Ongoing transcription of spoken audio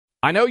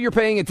I know you're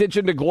paying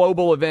attention to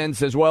global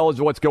events as well as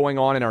what's going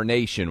on in our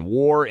nation.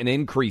 War and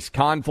increased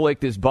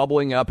conflict is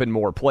bubbling up in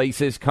more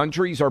places.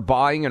 Countries are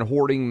buying and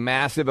hoarding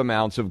massive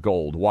amounts of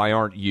gold. Why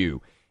aren't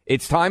you?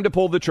 It's time to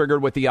pull the trigger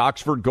with the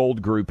Oxford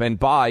Gold Group and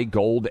buy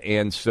gold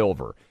and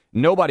silver.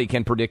 Nobody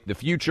can predict the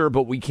future,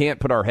 but we can't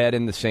put our head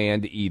in the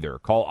sand either.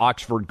 Call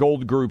Oxford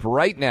Gold Group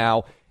right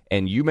now,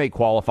 and you may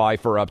qualify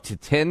for up to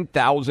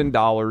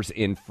 $10,000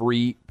 in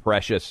free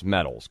precious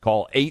metals.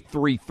 Call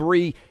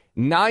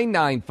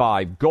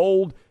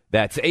 833-995-GOLD.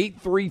 That's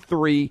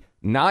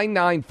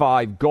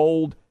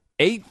 833-995-GOLD,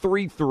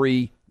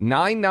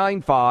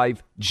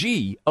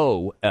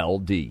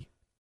 833-995-GOLD.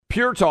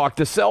 Pure Talk,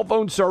 the cell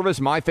phone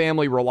service my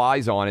family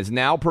relies on, is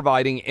now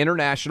providing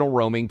international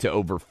roaming to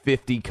over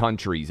 50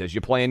 countries. As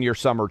you plan your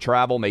summer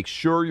travel, make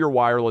sure your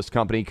wireless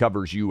company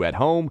covers you at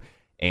home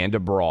and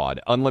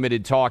abroad.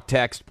 Unlimited talk,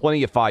 text,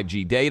 plenty of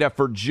 5G data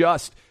for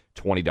just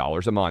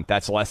 $20 a month.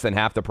 That's less than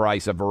half the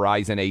price of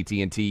Verizon,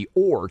 AT&T,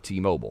 or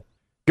T-Mobile.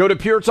 Go to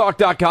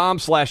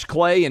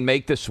puretalk.com/Clay and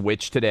make the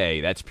switch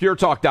today. That's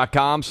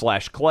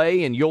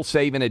puretalk.com/Clay, and you'll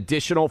save an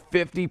additional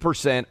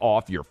 50%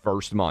 off your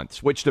first month.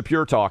 Switch to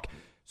Pure Talk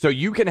so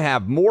you can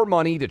have more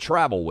money to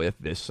travel with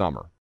this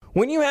summer.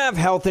 When you have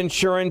health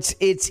insurance,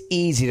 it's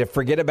easy to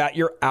forget about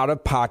your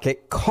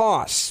out-of-pocket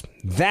costs.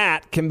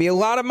 That can be a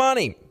lot of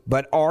money.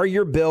 But are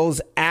your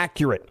bills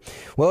accurate?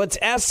 Well, it's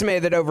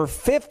estimated that over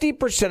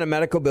 50% of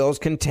medical bills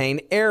contain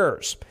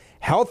errors.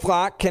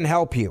 HealthLock can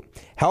help you.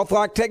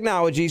 HealthLock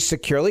technology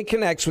securely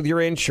connects with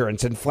your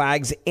insurance and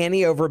flags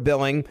any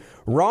overbilling,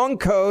 wrong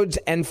codes,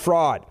 and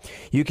fraud.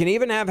 You can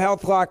even have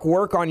HealthLock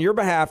work on your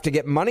behalf to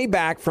get money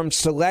back from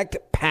select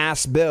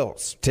past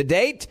bills. To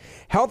date,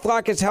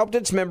 HealthLock has helped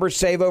its members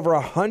save over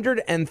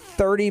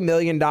 $130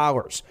 million.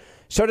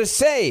 So to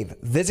save,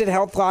 visit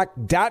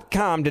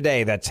healthlock.com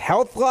today. That's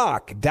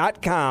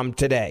healthlock.com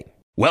today.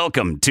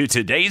 Welcome to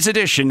today's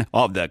edition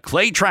of the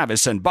Clay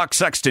Travis and Buck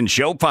Sexton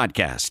Show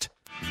podcast.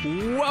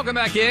 Welcome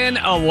back in.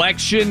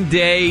 Election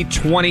Day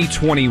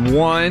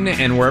 2021.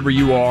 And wherever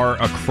you are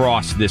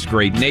across this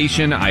great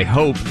nation, I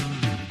hope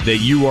that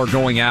you are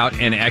going out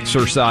and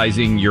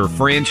exercising your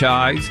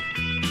franchise.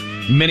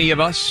 Many of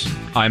us,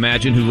 I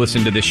imagine, who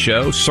listen to this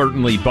show,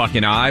 certainly Buck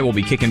and I, will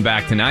be kicking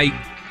back tonight.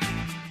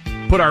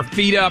 Put our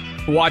feet up,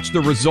 watch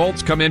the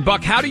results come in.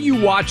 Buck, how do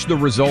you watch the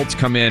results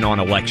come in on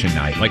election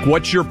night? Like,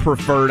 what's your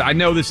preferred? I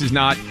know this is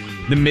not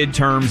the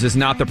midterms, it's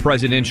not the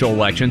presidential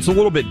election. It's a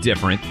little bit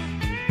different.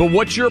 But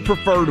what's your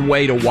preferred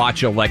way to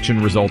watch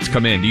election results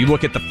come in? Do you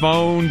look at the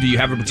phone? Do you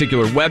have a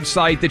particular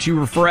website that you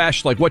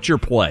refresh? Like, what's your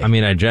play? I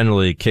mean, I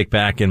generally kick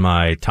back in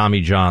my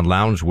Tommy John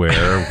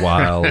loungewear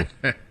while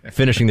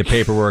finishing the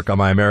paperwork on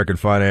my American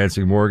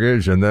Financing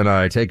mortgage, and then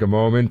I take a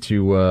moment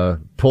to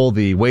pull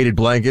the weighted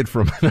blanket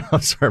from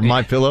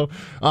my pillow.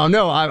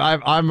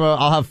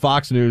 I'll have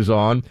Fox News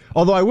on.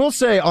 Although I will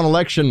say on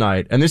election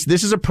night, and this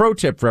is a pro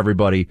tip for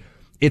everybody,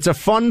 it's a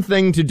fun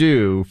thing to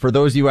do for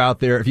those of you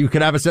out there. If you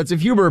can have a sense of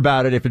humor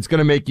about it, if it's going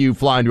to make you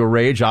fly into a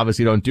rage,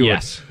 obviously don't do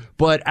it.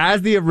 But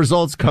as the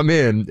results come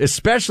in,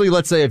 especially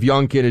let's say if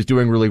Youngkin is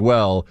doing really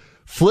well,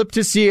 flip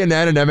to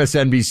CNN and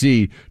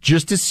MSNBC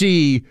just to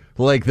see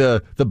like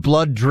the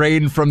blood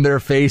drain from their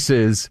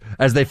faces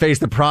as they face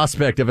the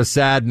prospect of a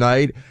sad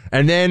night,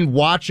 and then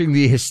watching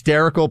the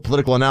hysterical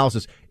political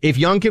analysis. If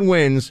Youngkin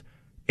wins,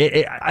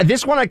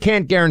 this one I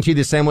can't guarantee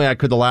the same way I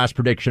could the last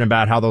prediction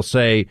about how they'll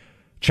say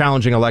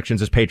challenging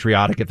elections is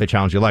patriotic if they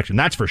challenge the election.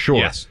 That's for sure.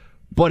 Yes.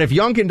 But if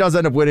Youngkin does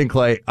end up winning,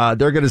 Clay,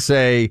 they're going to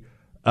say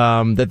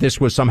that this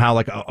was somehow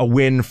like a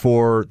win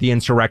for the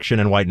insurrection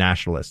and white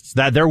nationalists.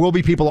 That there will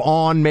be people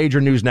on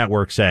major news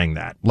networks saying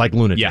that, like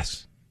lunatics.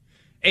 Yes.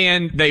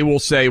 And they will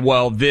say,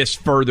 well, this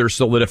further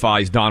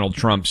solidifies Donald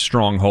Trump's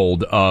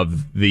stronghold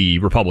of the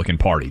Republican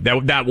Party.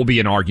 That will be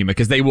an argument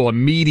because they will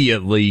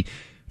immediately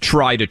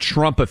try to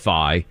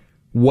Trumpify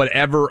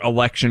whatever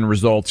election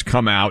results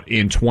come out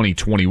in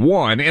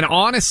 2021. And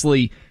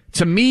honestly,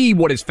 to me,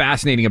 what is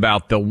fascinating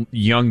about the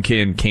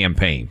Youngkin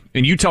campaign,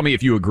 and you tell me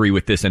if you agree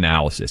with this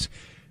analysis,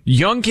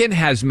 Youngkin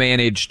has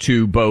managed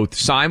to both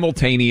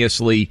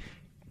simultaneously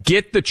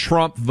get the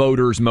Trump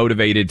voters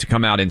motivated to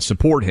come out and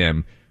support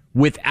him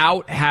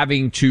without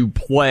having to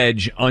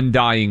pledge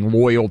undying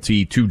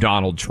loyalty to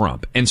Donald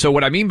Trump. And so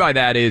what I mean by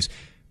that is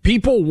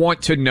people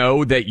want to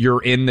know that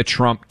you're in the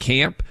Trump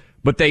camp,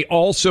 but they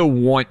also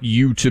want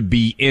you to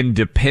be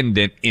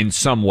independent in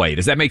some way.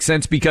 Does that make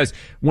sense? Because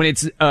when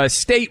it's a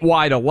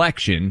statewide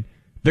election,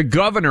 the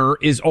governor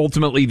is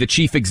ultimately the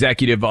chief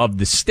executive of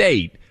the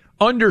state,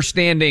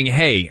 understanding,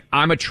 hey,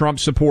 I'm a Trump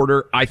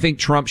supporter. I think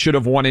Trump should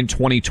have won in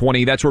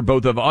 2020. That's where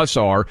both of us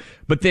are.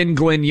 But then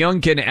Glenn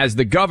Youngkin, as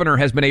the governor,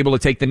 has been able to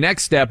take the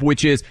next step,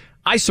 which is,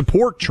 I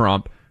support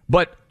Trump,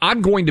 but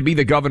I'm going to be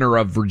the governor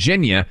of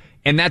Virginia.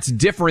 And that's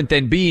different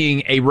than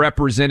being a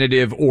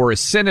representative or a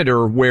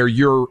senator where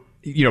you're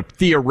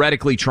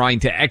theoretically trying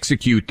to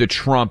execute the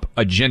Trump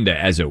agenda,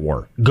 as it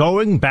were.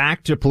 Going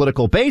back to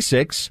political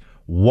basics,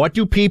 what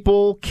do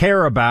people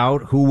care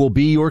about? Who will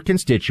be your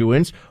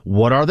constituents?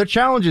 What are the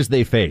challenges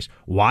they face?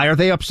 Why are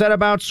they upset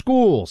about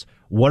schools?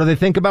 What do they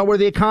think about where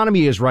the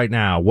economy is right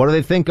now? What do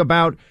they think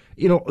about,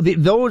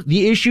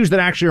 the issues that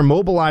actually are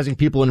mobilizing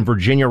people in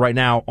Virginia right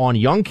now on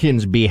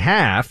Youngkin's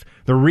behalf?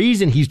 The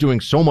reason he's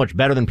doing so much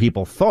better than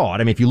people thought.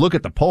 I mean, if you look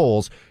at the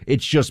polls,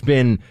 it's just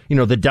been,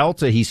 the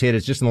delta he's hit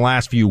is just in the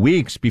last few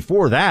weeks.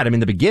 Before that, I mean,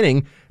 the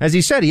beginning, as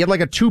he said, he had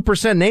like a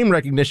 2% name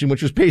recognition,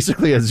 which was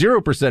basically a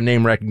 0%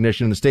 name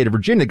recognition in the state of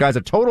Virginia. The guy's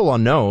a total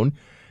unknown.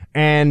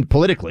 And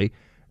politically,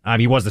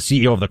 he was the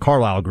CEO of the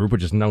Carlyle Group,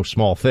 which is no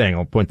small thing.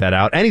 I'll point that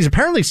out. And he's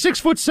apparently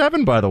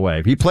 6'7", by the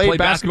way. He played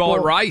basketball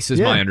at Rice,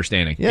 is my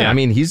understanding. Yeah, I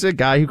mean, he's a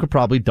guy who could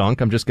probably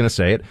dunk. I'm just going to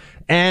say it.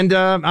 And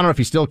I don't know if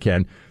he still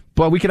can,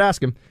 but we could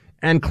ask him.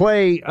 And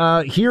Clay,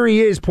 here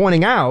he is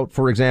pointing out,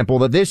 for example,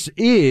 that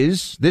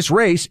this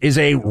race is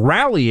a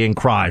rallying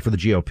cry for the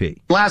GOP.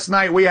 Last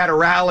night we had a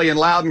rally in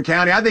Loudoun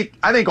County. I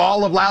think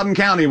all of Loudoun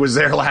County was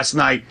there last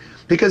night,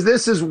 because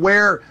this is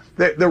where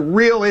the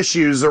real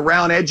issues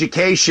around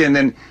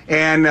education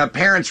and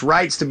parents'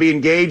 rights to be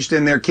engaged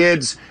in their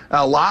kids'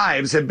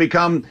 lives have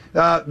become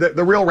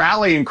the real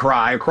rallying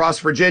cry across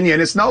Virginia.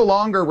 And it's no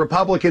longer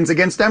Republicans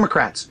against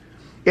Democrats.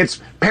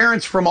 It's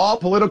parents from all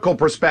political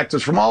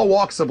perspectives, from all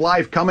walks of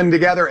life, coming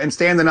together and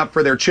standing up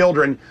for their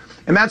children.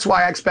 And that's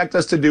why I expect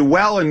us to do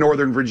well in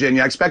Northern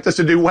Virginia. I expect us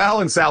to do well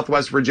in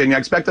Southwest Virginia. I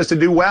expect us to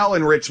do well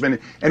in Richmond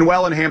and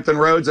well in Hampton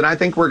Roads. And I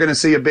think we're going to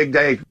see a big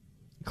day.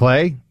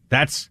 Clay,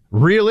 that's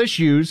real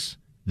issues,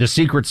 the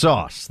secret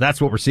sauce.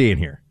 That's what we're seeing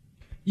here.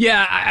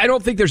 Yeah, I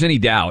don't think there's any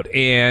doubt.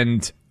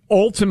 And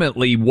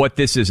ultimately what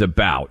this is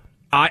about,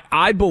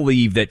 I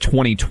believe that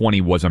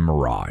 2020 was a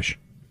mirage.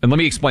 And let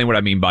me explain what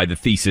I mean by the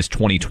thesis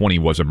 2020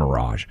 was a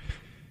mirage.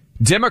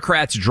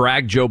 Democrats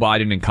dragged Joe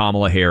Biden and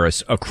Kamala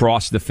Harris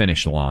across the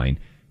finish line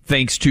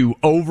thanks to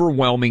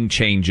overwhelming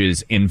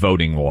changes in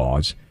voting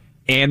laws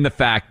and the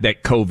fact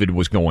that COVID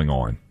was going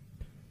on.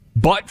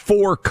 But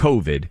for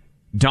COVID,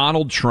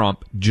 Donald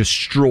Trump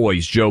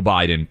destroys Joe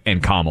Biden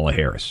and Kamala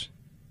Harris.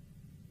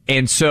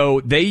 And so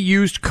they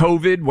used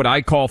COVID, what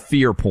I call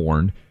fear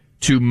porn,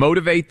 to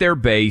motivate their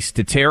base,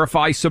 to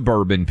terrify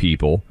suburban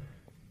people.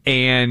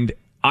 And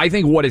I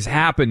think what has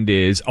happened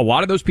is a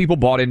lot of those people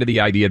bought into the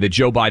idea that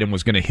Joe Biden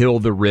was going to heal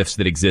the rifts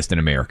that exist in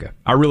America.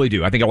 I really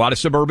do. I think a lot of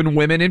suburban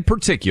women in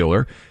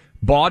particular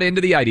bought into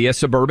the idea,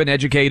 suburban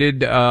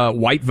educated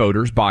white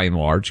voters by and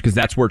large, because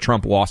that's where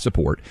Trump lost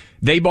support.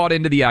 They bought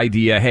into the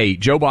idea, hey,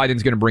 Joe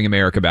Biden's going to bring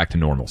America back to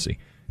normalcy.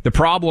 The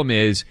problem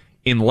is,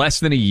 in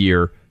less than a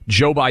year,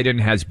 Joe Biden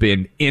has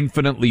been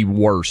infinitely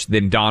worse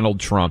than Donald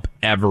Trump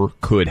ever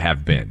could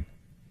have been.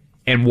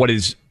 And what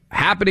is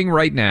happening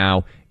right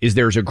now is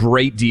there's a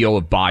great deal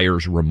of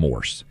buyer's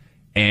remorse.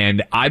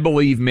 And I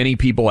believe many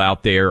people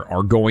out there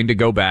are going to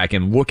go back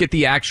and look at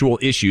the actual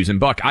issues. And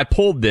Buck, I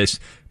pulled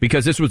this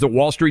because this was a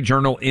Wall Street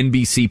Journal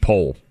NBC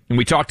poll. And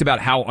we talked about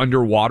how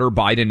underwater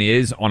Biden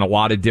is on a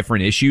lot of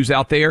different issues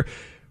out there.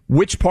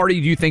 Which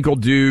party do you think will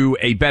do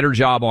a better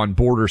job on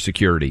border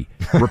security?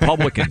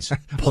 Republicans,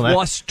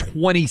 plus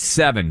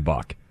 27,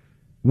 Buck.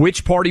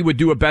 Which party would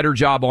do a better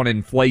job on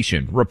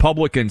inflation?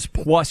 Republicans,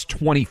 plus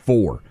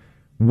 24.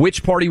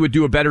 Which party would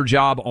do a better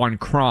job on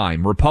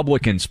crime?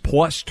 Republicans,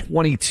 plus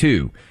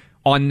 22.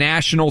 On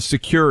national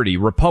security,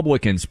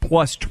 Republicans,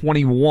 plus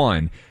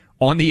 21.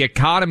 On the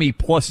economy,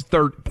 plus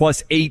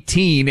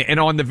 18. And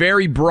on the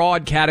very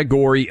broad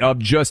category of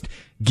just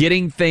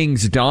getting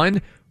things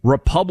done,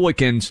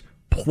 Republicans,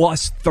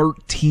 plus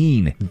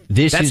 13.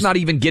 That's not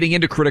even getting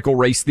into critical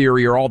race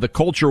theory or all the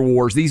culture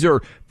wars. These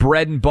are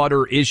bread and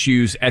butter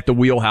issues at the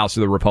wheelhouse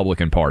of the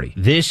Republican Party.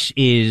 This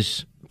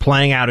is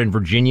playing out in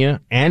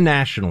Virginia and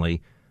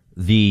nationally.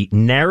 The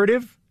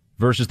narrative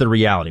versus the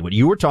reality. What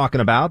you were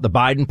talking about, the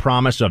Biden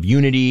promise of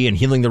unity and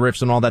healing the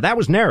rifts and all that, that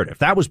was narrative.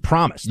 That was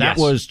promise. That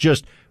was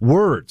just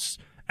words.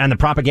 And the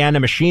propaganda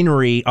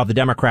machinery of the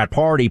Democrat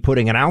Party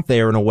putting it out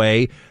there in a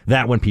way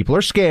that when people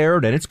are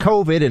scared and it's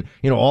COVID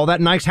and, all that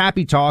nice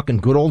happy talk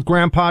and good old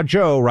Grandpa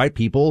Joe, right?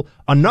 People,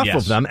 enough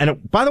of them. And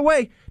it, by the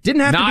way,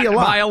 didn't have to be a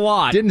lot. Not by a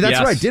lot. That's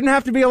right. Didn't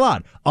have to be a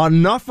lot.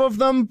 Enough of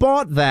them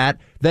bought that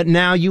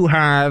now you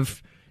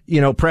have,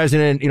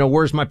 President,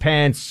 where's my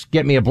pants?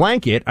 Get me a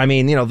blanket. I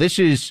mean, this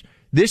is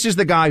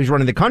the guy who's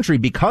running the country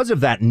because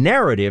of that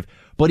narrative.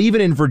 But even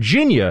in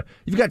Virginia,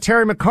 you've got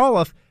Terry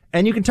McAuliffe,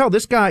 and you can tell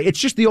this guy, it's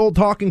just the old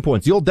talking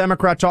points, the old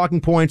Democrat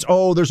talking points.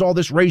 Oh, there's all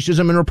this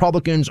racism in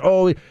Republicans.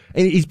 Oh, and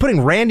he's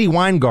putting Randy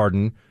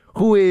Weingarten,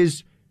 who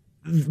is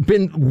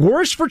been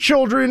worse for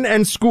children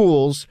and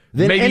schools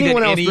than maybe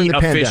anyone than else any during the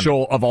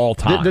official pandemic. Of all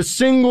time. The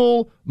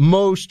single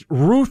most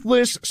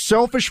ruthless,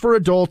 selfish for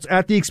adults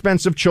at the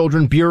expense of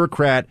children,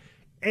 bureaucrat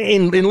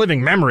in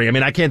living memory. I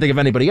mean, I can't think of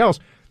anybody else.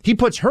 He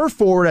puts her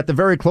forward at the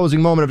very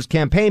closing moment of his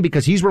campaign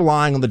because he's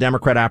relying on the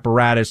Democrat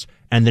apparatus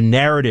and the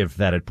narrative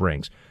that it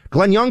brings.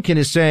 Glenn Youngkin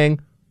is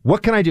saying,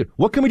 what can I do?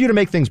 What can we do to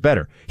make things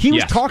better? He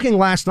was talking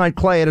last night,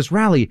 Clay, at his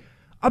rally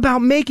about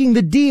making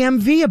the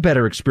DMV a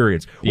better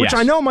experience, which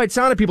I know might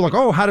sound to people like,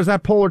 oh, how does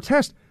that poll or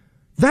test?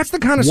 That's the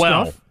kind of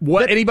stuff.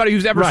 Anybody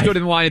who's ever stood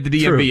in line at the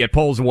DMV, it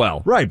polls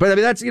well. Right, but I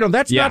mean,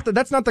 that's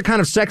not the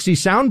kind of sexy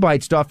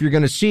soundbite stuff you're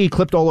going to see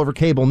clipped all over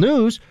cable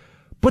news.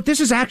 But this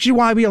is actually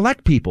why we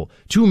elect people,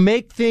 to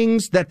make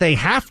things that they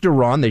have to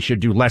run. They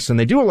should do less than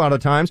they do a lot of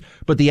times,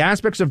 but the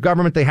aspects of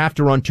government they have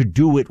to run to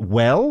do it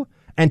well,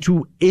 and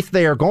to, if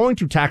they are going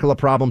to tackle a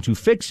problem, to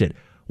fix it.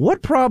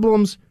 What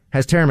problems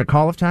has Terry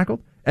McAuliffe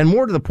tackled? And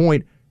more to the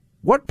point,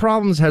 what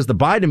problems has the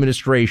Biden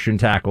administration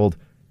tackled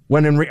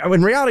when in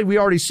reality we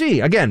already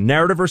see, again,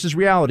 narrative versus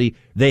reality,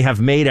 they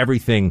have made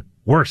everything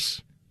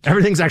worse.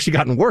 Everything's actually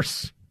gotten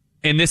worse.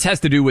 And this has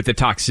to do with the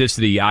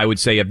toxicity, I would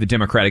say, of the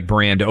Democratic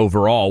brand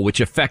overall,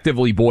 which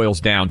effectively boils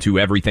down to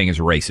everything is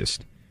racist.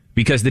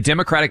 Because the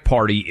Democratic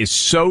Party is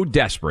so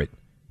desperate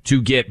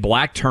to get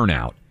black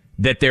turnout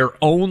that the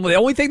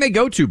only thing they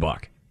go to,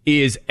 Buck,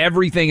 is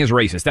everything is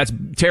racist. That's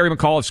Terry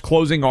McAuliffe's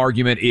closing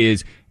argument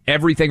is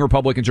everything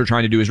Republicans are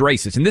trying to do is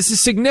racist. And this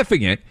is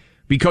significant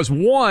because,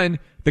 one,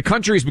 the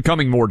country is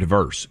becoming more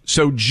diverse.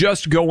 So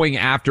just going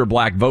after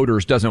black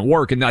voters doesn't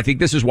work. And I think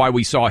this is why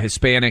we saw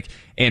Hispanic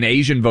and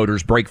Asian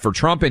voters break for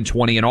Trump in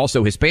 20 and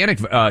also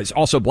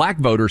also black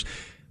voters.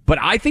 But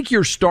I think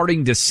you're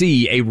starting to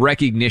see a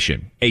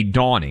recognition, a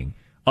dawning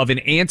of an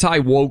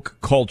anti-woke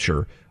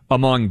culture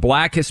among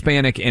black,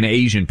 Hispanic, and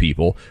Asian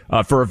people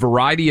for a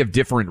variety of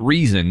different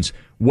reasons,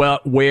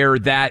 where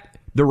that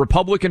the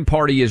Republican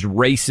Party is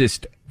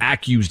racist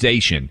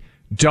accusation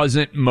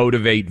doesn't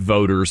motivate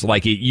voters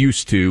like it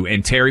used to,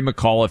 and Terry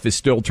McAuliffe is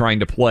still trying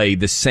to play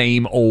the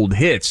same old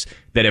hits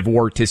that have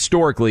worked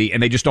historically,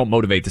 and they just don't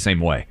motivate the same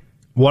way.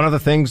 One of the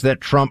things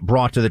that Trump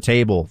brought to the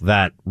table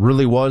that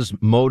really was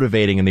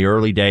motivating in the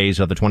early days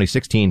of the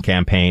 2016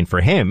 campaign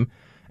for him,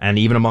 and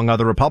even among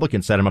other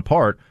Republicans set him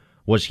apart,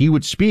 was he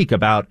would speak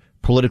about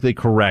politically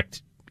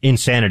correct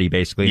insanity,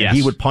 basically. Yes. And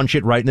he would punch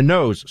it right in the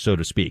nose, so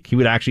to speak. He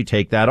would actually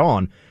take that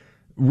on.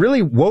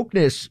 Really,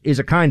 wokeness is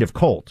a kind of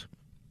cult.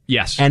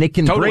 Yes, and it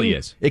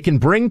can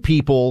bring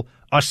people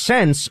a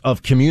sense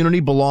of community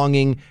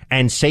belonging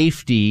and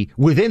safety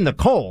within the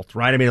cult,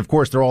 right? I mean, of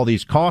course, there are all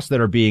these costs that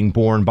are being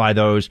borne by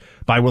those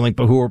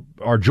who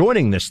are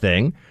joining this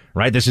thing,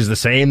 right? This is the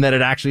same that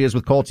it actually is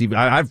with cults.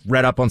 I've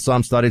read up on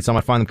some, studied some.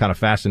 I find them kind of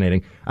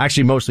fascinating. I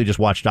actually mostly just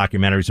watch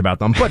documentaries about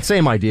them, but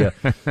same idea.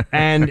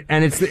 and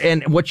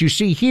what you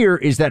see here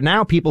is that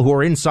now people who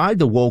are inside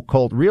the woke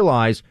cult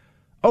realize,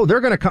 oh, they're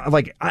going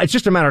to it's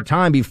just a matter of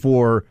time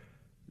before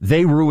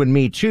they ruin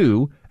me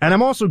too. And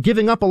I'm also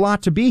giving up a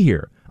lot to be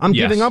here. I'm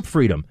giving up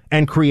freedom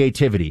and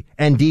creativity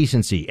and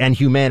decency and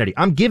humanity.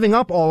 I'm giving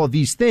up all of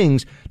these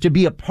things to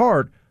be a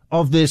part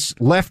of this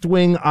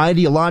left-wing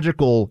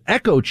ideological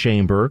echo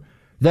chamber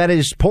that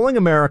is pulling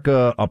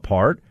America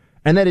apart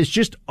and that is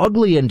just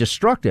ugly and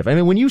destructive. I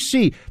mean, when you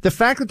see the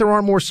fact that there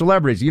aren't more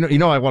celebrities, you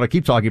know, I want to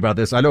keep talking about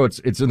this. I know it's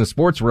in the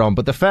sports realm,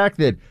 but the fact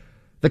that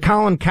the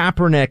Colin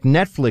Kaepernick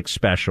Netflix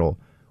special,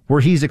 where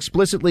he's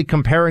explicitly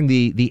comparing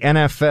the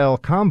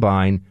NFL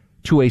Combine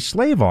to a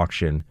slave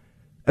auction.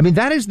 I mean,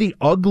 that is the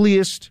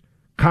ugliest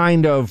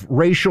kind of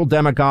racial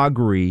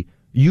demagoguery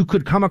you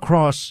could come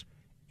across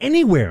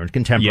anywhere in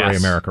contemporary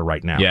America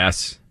right now.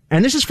 Yes.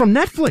 And this is from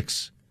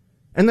Netflix.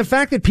 And the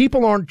fact that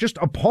people aren't just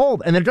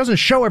appalled and that it doesn't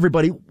show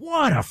everybody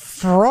what a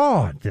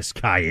fraud this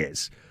guy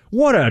is.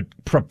 What a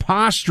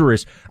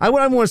preposterous, I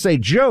wouldn't want to say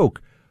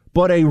joke,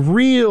 but a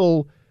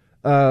real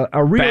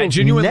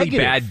genuinely negative,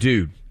 bad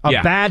dude.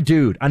 Bad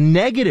dude, a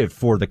negative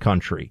for the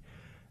country.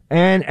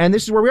 And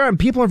this is where we are. And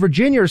people in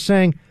Virginia are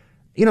saying,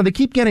 you know, they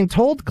keep getting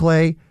told,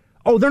 Clay,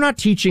 oh, they're not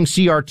teaching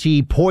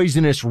CRT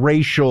poisonous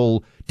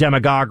racial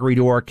demagoguery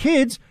to our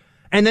kids.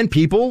 And then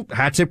people,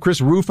 hat tip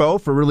Chris Rufo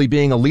for really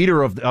being a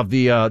leader of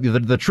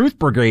the Truth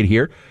Brigade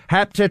here.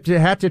 Hat tip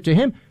to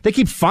him. They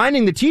keep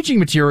finding the teaching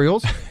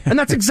materials, and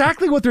that's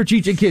exactly what they're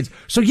teaching kids.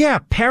 So yeah,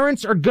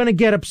 parents are going to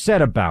get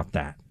upset about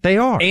that. They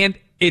are. And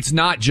it's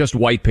not just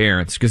white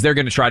parents, because they're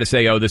going to try to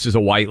say, oh, this is a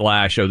white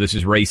lash. Oh, this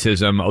is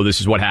racism. Oh,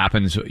 this is what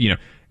happens. You know,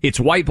 it's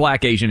white,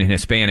 black, Asian, and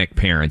Hispanic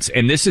parents.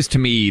 And this is, to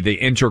me, the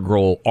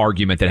integral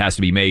argument that has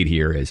to be made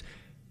here is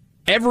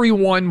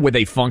everyone with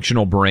a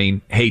functional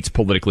brain hates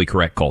politically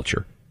correct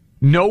culture.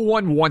 No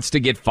one wants to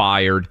get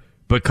fired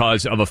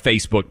because of a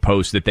Facebook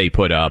post that they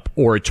put up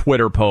or a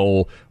Twitter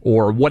poll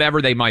or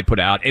whatever they might put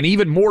out. And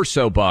even more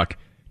so, Buck,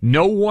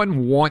 no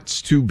one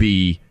wants to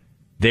be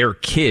their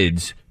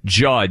kids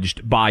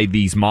judged by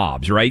these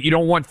mobs, right? You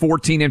don't want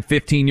 14 and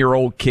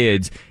 15-year-old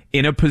kids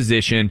in a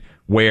position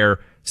where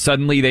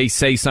suddenly they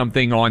say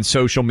something on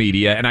social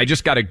media. And I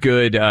just got a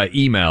good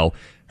email.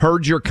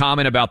 Heard your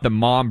comment about the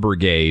mom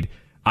brigade.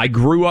 I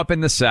grew up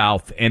in the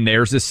South, and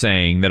there's a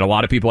saying that a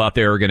lot of people out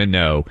there are going to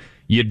know.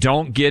 You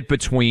don't get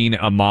between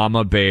a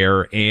mama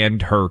bear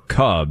and her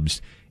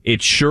cubs.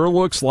 It sure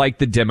looks like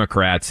the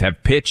Democrats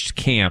have pitched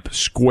camp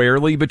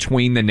squarely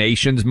between the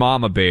nation's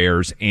mama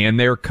bears and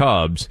their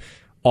cubs.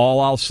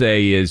 All I'll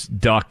say is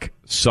duck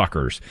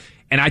suckers.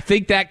 And I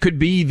think that could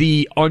be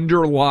the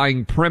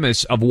underlying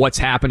premise of what's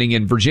happening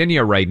in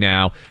Virginia right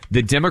now.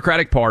 The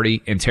Democratic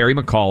Party and Terry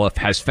McAuliffe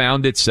has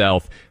found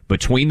itself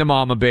between the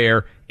mama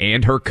bear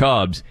and her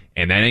cubs,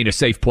 and that ain't a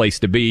safe place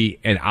to be,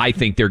 and I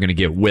think they're going to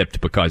get whipped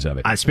because of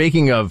it.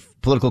 Speaking of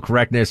political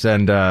correctness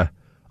and a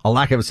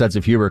lack of a sense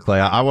of humor, Clay,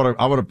 I want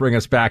to bring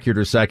us back here in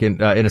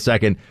a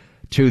second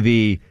to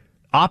the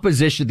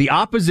opposition. The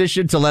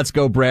opposition to "Let's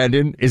Go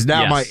Brandon" is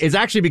now is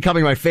actually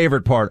becoming my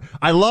favorite part.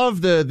 I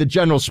love the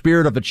general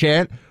spirit of the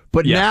chant,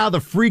 but now the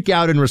freak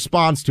out in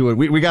response to it.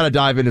 We got to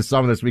dive into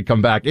some of this when we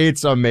come back.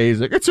 It's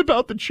amazing. It's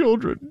about the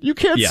children. You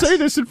can't say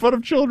this in front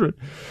of children.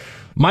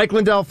 Mike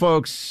Lindell,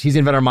 folks, he's the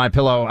inventor of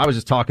MyPillow. I was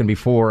just talking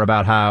before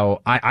about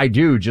how I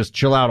do just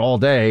chill out all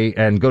day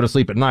and go to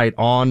sleep at night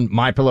on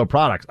MyPillow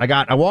products.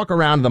 I walk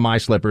around in the My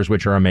Slippers,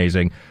 which are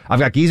amazing. I've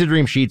got Giza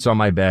Dream sheets on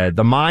my bed.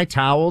 The My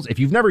Towels, if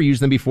you've never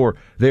used them before,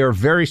 they are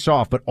very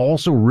soft, but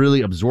also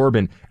really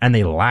absorbent, and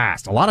they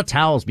last. A lot of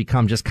towels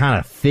become just kind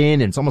of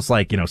thin, and it's almost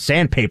like,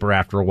 sandpaper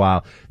after a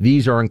while.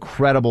 These are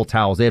incredible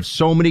towels. They have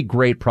so many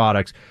great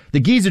products. The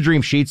Giza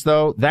Dream sheets,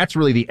 though, that's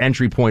really the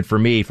entry point for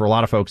me, for a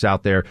lot of folks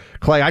out there.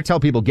 Clay, I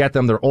tell people get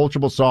them. They're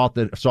ultra soft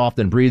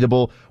and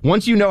breathable.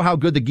 Once you know how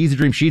good the Giza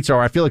Dream sheets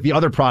are, I feel like the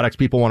other products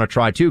people want to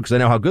try too because I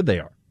know how good they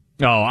are.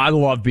 Oh, I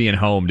love being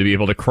home to be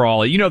able to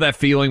crawl. You know that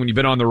feeling when you've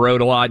been on the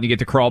road a lot and you get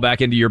to crawl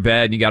back into your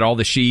bed and you got all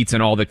the sheets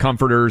and all the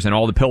comforters and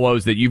all the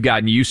pillows that you've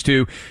gotten used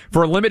to.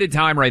 For a limited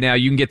time right now,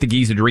 you can get the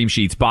Giza Dream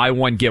Sheets. Buy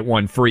one, get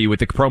one free with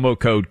the promo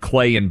code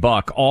Clay and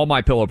Buck. All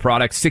MyPillow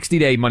products,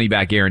 60-day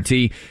money-back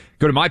guarantee.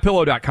 Go to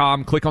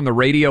MyPillow.com, click on the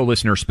radio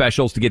listener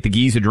specials to get the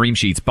Giza Dream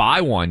Sheets.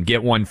 Buy one,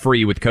 get one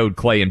free with code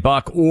Clay and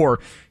Buck, or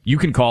you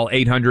can call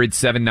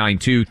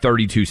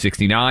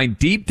 800-792-3269.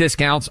 Deep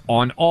discounts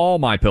on all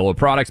MyPillow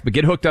products, but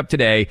get hooked up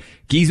today.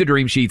 Giza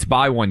Dream Sheets,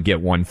 buy one,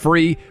 get one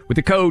free with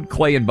the code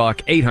Clay and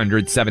Buck,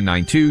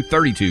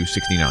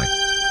 800-792-3269.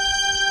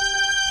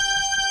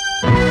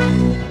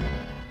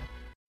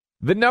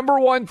 The number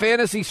one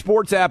fantasy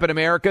sports app in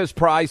America is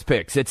Prize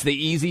Picks. It's the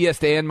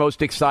easiest and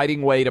most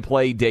exciting way to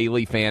play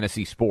daily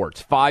fantasy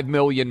sports. 5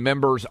 million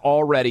members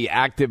already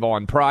active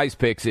on Prize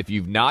Picks. If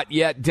you've not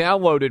yet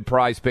downloaded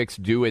Prize Picks,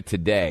 do it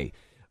today.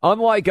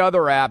 Unlike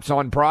other apps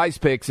on Prize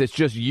Picks, it's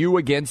just you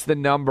against the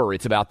number.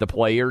 It's about the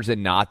players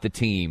and not the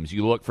teams.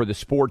 You look for the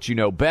sports you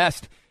know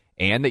best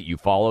and that you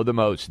follow the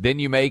most. Then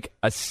you make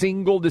a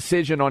single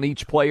decision on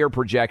each player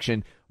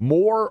projection,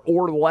 more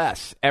or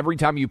less. Every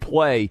time you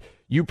play,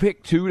 you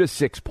pick 2 to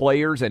 6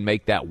 players and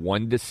make that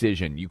one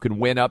decision. You can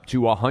win up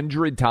to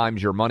 100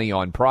 times your money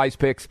on Prize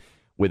Picks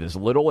with as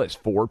little as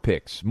 4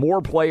 picks.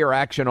 More player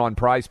action on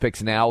Prize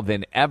Picks now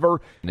than ever,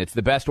 and it's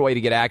the best way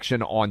to get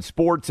action on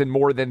sports in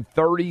more than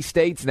 30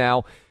 states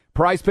now.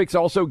 Prize Picks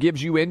also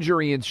gives you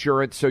injury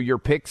insurance so your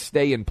picks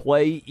stay in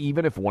play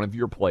even if one of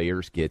your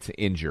players gets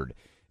injured.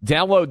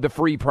 Download the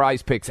free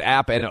Prize Picks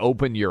app and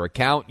open your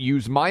account.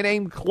 Use my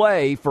name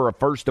Clay for a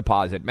first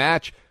deposit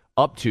match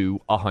up to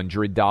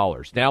 $100.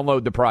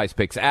 Download the Prize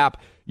Picks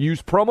app.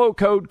 Use promo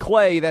code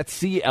Clay, that's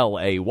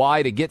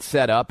CLAY, to get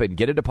set up and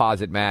get a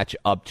deposit match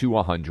up to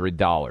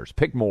 $100.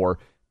 Pick more,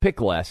 pick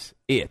less.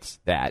 It's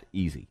that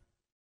easy.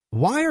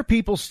 Why are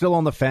people still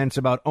on the fence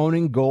about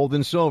owning gold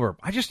and silver?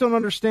 I just don't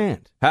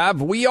understand.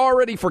 Have we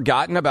already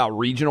forgotten about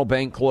regional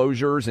bank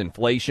closures,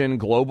 inflation,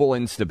 global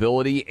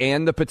instability,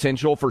 and the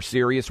potential for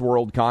serious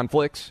world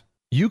conflicts?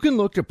 You can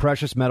look to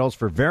precious metals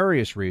for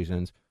various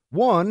reasons.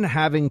 1,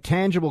 having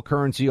tangible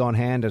currency on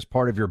hand as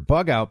part of your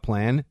bug-out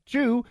plan.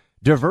 2,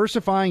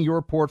 diversifying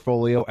your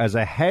portfolio as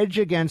a hedge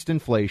against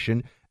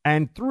inflation.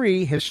 And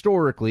 3,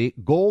 historically,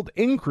 gold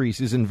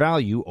increases in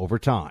value over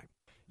time.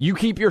 You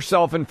keep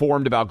yourself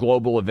informed about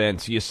global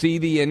events. You see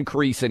the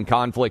increase in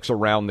conflicts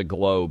around the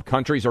globe.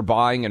 Countries are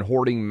buying and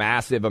hoarding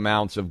massive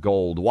amounts of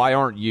gold. Why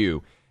aren't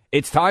you?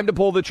 It's time to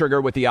pull the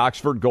trigger with the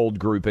Oxford Gold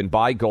Group and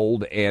buy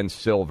gold and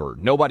silver.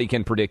 Nobody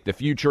can predict the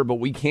future, but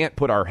we can't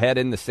put our head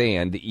in the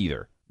sand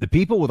either. The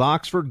people with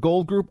Oxford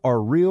Gold Group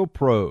are real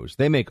pros.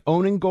 They make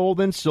owning gold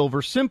and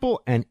silver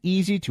simple and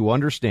easy to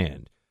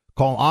understand.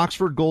 Call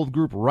Oxford Gold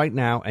Group right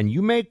now, and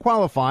you may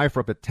qualify for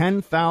up to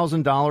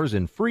 $10,000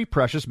 in free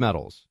precious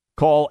metals.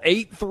 Call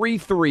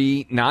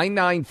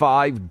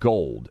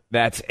 833-995-GOLD.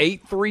 That's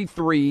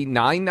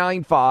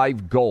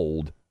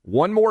 833-995-GOLD.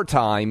 One more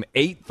time,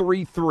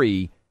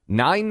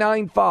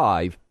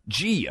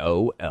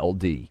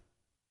 833-995-GOLD.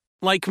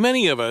 Like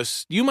many of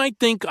us, you might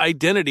think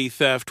identity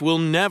theft will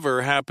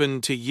never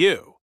happen to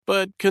you.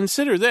 But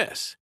consider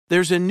this.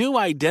 There's a new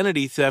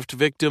identity theft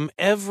victim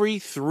every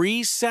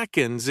 3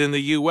 seconds in the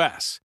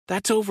U.S.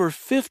 That's over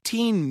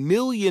 15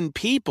 million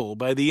people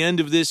by the end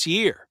of this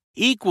year,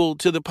 equal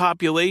to the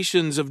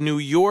populations of New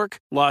York,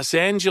 Los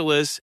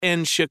Angeles,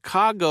 and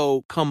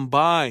Chicago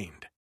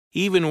combined.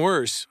 Even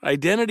worse,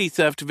 identity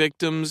theft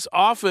victims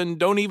often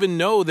don't even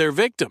know they're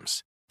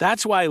victims.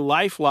 That's why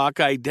LifeLock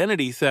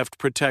Identity Theft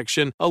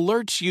Protection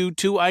alerts you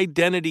to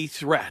identity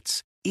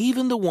threats,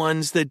 even the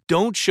ones that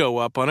don't show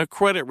up on a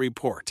credit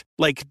report,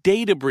 like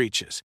data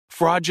breaches,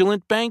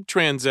 fraudulent bank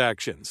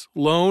transactions,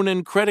 loan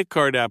and credit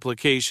card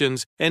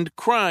applications, and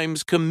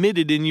crimes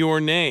committed in your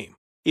name.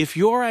 If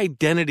your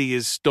identity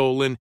is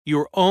stolen,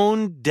 your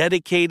own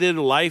dedicated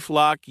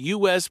LifeLock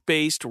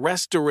U.S.-based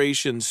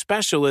restoration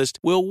specialist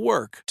will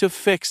work to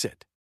fix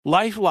it.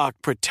 LifeLock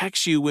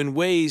protects you in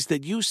ways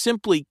that you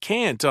simply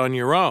can't on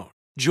your own.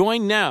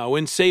 Join now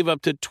and save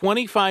up to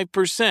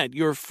 25%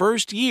 your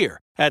first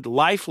year at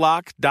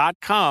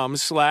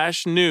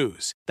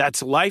LifeLock.com/news.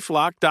 That's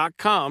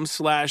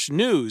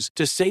LifeLock.com/news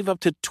to save up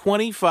to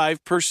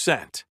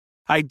 25%.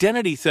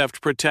 Identity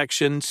theft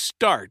protection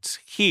starts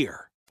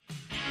here.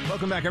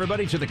 Welcome back,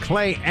 everybody, to the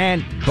Clay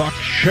and Buck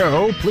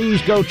Show. Please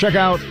go check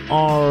out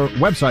our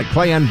website,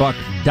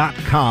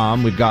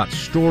 clayandbuck.com. We've got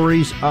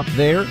stories up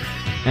there,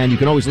 and you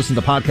can always listen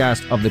to the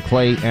podcast of the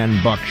Clay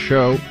and Buck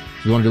Show.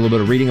 If you want to do a little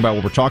bit of reading about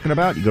what we're talking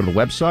about, you go to the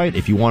website.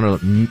 If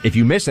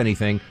you miss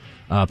anything,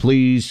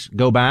 please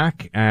go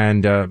back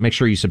and make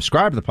sure you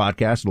subscribe to the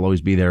podcast. It'll always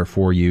be there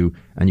for you,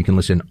 and you can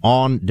listen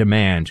on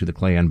demand to the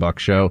Clay and Buck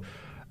Show.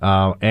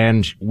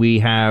 And we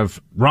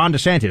have Ron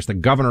DeSantis, the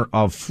governor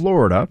of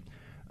Florida,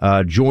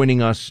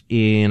 joining us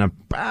in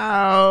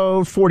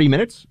about 40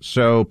 minutes.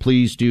 So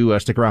please do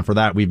stick around for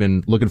that. We've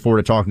been looking forward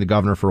to talking to the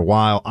governor for a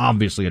while.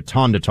 Obviously, a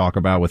ton to talk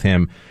about with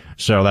him.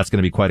 So that's going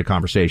to be quite a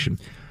conversation.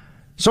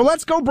 So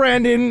Let's Go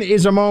Brandon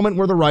is a moment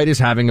where the right is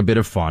having a bit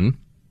of fun.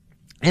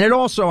 And it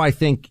also, I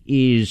think,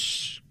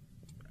 is,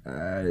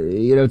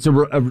 it's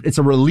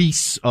a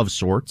release of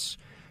sorts,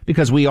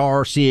 because we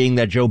are seeing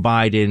that Joe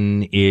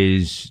Biden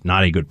is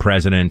not a good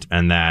president,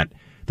 and that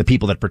the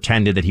people that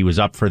pretended that he was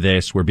up for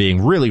this were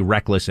being really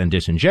reckless and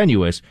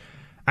disingenuous.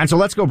 And so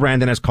Let's Go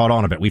Brandon has caught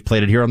on a bit. We've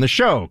played it here on the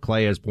show.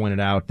 Clay has pointed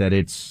out that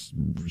it's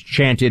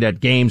chanted at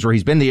games where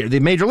he's been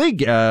the Major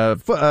League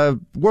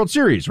World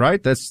Series,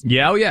 right? That's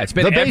It's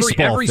been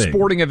every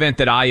sporting event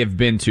that I have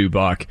been to,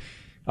 Buck.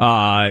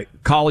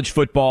 College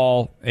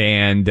football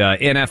and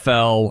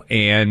NFL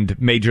and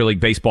Major League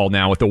Baseball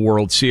now with the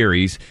World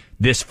Series.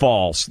 This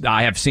fall,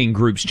 I have seen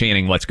groups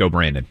chanting, "Let's go,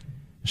 Brandon."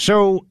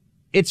 So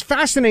it's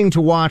fascinating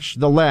to watch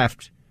the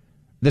left,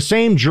 the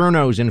same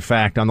journos, in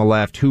fact, on the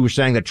left, who were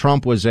saying that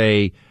Trump was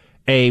a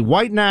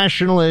white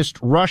nationalist,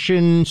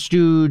 Russian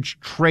stooge,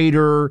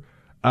 traitor,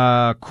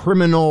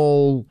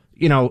 criminal,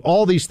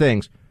 all these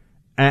things,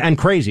 and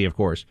crazy, of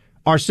course,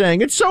 are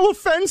saying it's so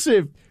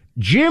offensive.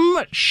 Jim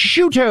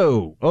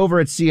Sciutto over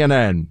at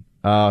CNN,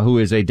 who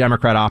is a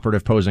Democrat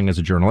operative posing as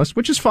a journalist,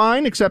 which is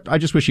fine, except I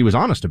just wish he was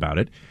honest about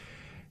it.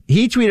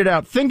 He tweeted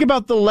out, "Think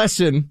about the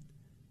lesson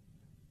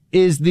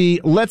is I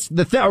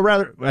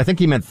think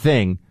he meant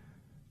thing,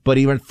 but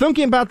he went,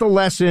 thinking about the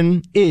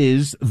lesson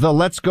is the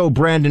Let's Go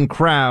Brandon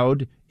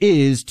crowd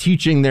is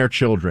teaching their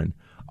children."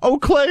 Oh,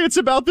 Clay, it's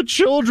about the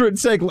children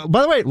saying,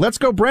 by the way, "Let's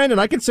Go Brandon."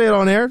 I can say it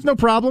on air. No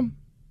problem.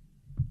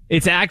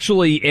 It's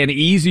actually an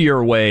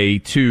easier way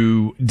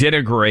to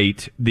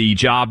denigrate the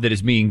job that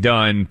is being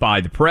done by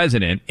the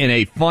president in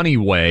a funny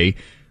way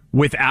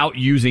without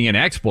using an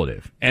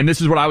expletive. And this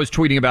is what I was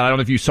tweeting about. I don't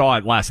know if you saw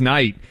it last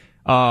night.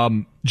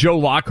 Joe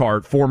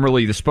Lockhart,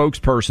 formerly the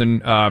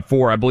spokesperson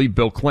for, I believe,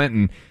 Bill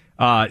Clinton,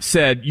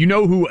 said, "You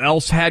know who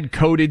else had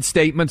coded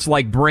statements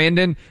like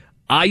Brandon?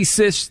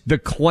 ISIS, the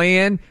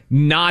Klan,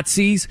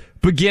 Nazis,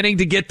 beginning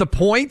to get the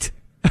point."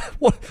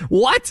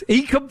 What?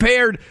 He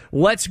compared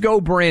 "Let's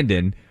Go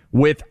Brandon"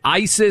 with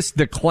ISIS,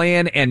 the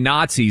Klan, and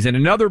Nazis. And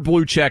another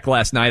blue check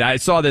last night, I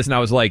saw this and I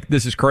was like,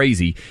 this is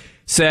crazy.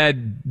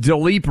 Said,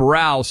 Dilip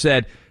Rao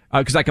said,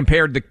 because I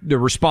compared the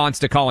response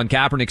to Colin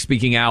Kaepernick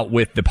speaking out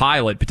with the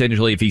pilot,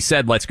 potentially if he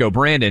said, "Let's go,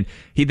 Brandon."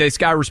 This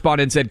guy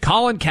responded and said,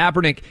 "Colin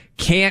Kaepernick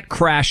can't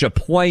crash a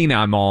plane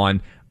I'm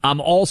on.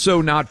 I'm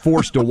also not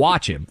forced to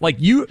watch him." Like,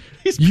 you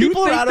think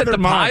that the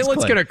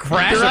pilot's going to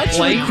crash a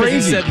plane because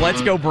he said,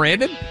 "Let's go,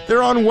 Brandon"?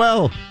 They're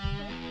unwell.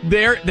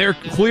 They're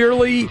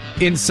clearly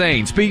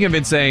insane. Speaking of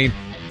insane,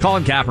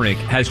 Colin Kaepernick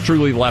has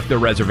truly left the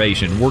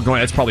reservation.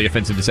 That's probably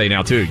offensive to say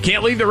now, too.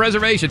 Can't leave the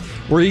reservation.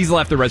 Where he's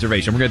left the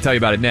reservation. We're going to tell you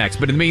about it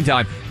next. But in the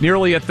meantime,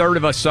 nearly a third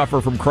of us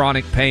suffer from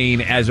chronic pain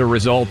as a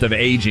result of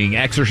aging.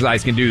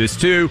 Exercise can do this,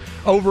 too.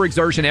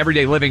 Overexertion,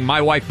 everyday living.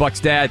 My wife,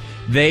 Buck's dad,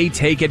 they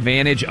take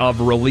advantage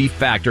of Relief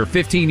Factor.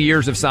 15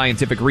 years of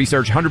scientific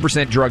research,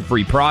 100%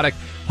 drug-free product.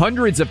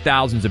 Hundreds of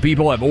thousands of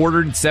people have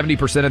ordered, and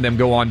 70% of them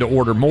go on to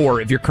order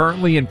more. If you're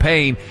currently in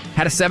pain,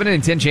 had a 7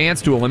 in 10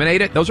 chance to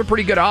eliminate it. Those are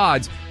pretty good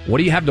odds. What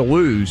do you have to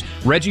lose?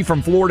 Reggie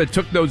from Florida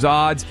took those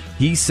odds.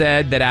 He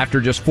said that after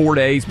just 4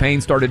 days,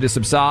 pain started to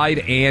subside,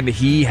 and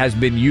he has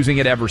been using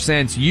it ever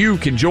since. You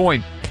can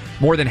join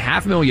more than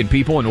 500,000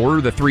 people and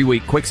order the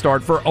 3-week quick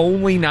start for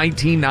only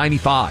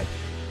 $19.95.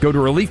 Go to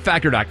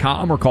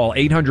ReliefFactor.com or call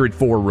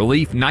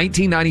 800-4RELIEF.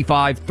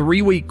 $19.95,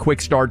 3-week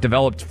quick start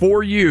developed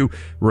for you.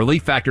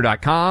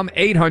 ReliefFactor.com,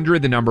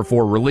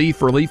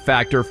 800-4RELIEF. Relief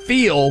Factor.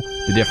 Feel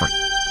the difference.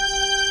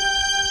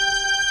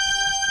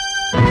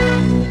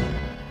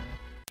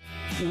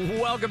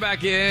 Welcome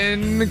back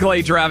in. The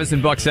Clay Travis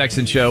and Buck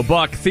Sexton Show.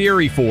 Buck,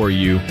 theory for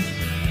you.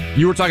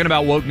 You were talking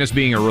about wokeness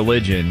being a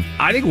religion.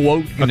 I think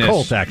wokeness... A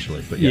cult,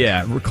 actually. But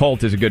yes. Yeah,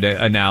 cult is a good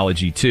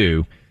analogy,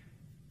 too.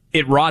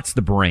 It rots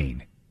the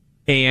brain.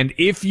 And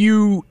if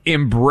you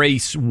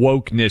embrace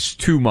wokeness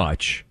too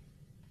much,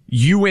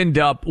 you end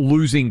up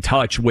losing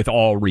touch with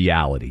all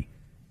reality.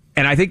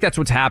 And I think that's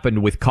what's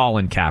happened with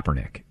Colin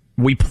Kaepernick.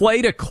 We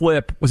played a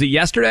clip, was it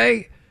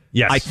yesterday?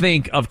 Yes. I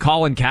think, of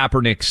Colin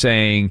Kaepernick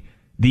saying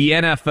the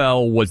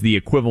NFL was the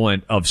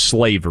equivalent of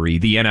slavery,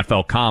 the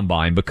NFL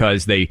Combine,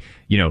 because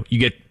you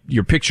get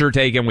your picture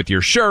taken with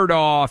your shirt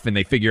off and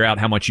they figure out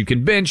how much you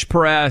can bench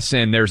press.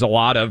 And there's a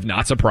lot of,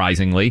 not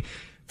surprisingly,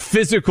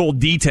 physical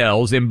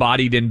details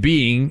embodied in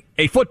being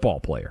a football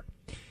player.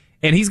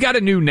 And he's got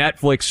a new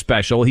Netflix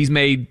special. He's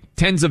made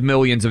tens of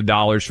millions of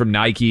dollars from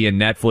Nike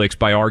and Netflix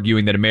by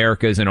arguing that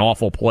America is an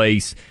awful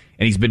place.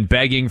 And he's been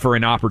begging for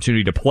an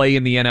opportunity to play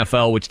in the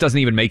NFL, which doesn't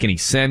even make any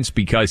sense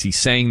because he's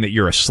saying that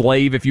you're a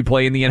slave if you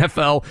play in the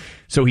NFL.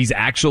 So he's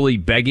actually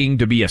begging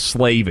to be a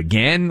slave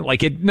again.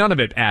 None of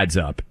it adds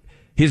up.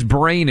 His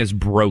brain is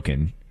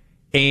broken.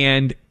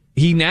 And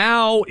he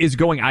now is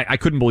going, I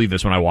couldn't believe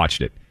this when I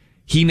watched it.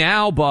 He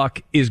now,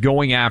 Buck, is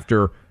going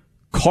after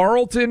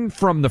Carlton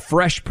from The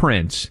Fresh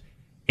Prince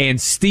and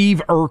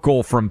Steve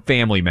Urkel from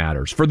Family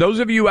Matters. For those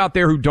of you out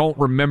there who don't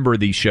remember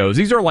these shows,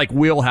 these are like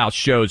wheelhouse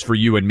shows for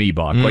you and me,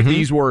 Buck. Like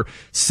these were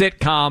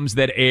sitcoms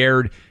that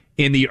aired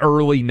in the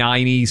early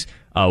 90s.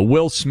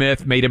 Will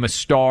Smith made him a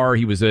star.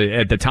 He was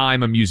at the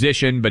time a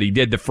musician, but he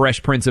did The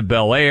Fresh Prince of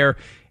Bel-Air.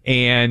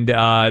 And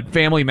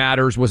Family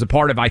Matters was a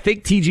part of, I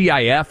think,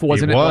 TGIF,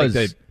 wasn't it?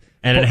 Was.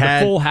 And it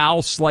had the Full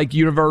House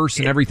universe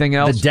and everything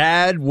else. The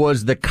dad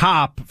was the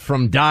cop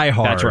from Die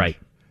Hard. That's right.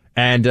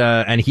 And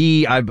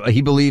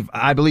I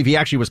believe he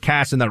actually was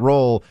cast in that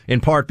role in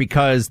part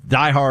because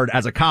Die Hard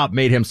as a cop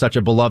made him such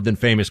a beloved and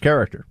famous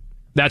character.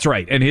 That's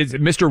right. And his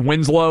Mr.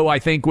 Winslow, I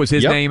think, was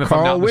his name, if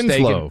I'm not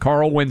mistaken.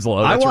 Carl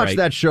Winslow. That's I watched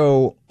that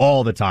show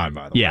all the time,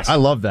 by the way. Yes. I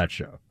love that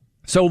show.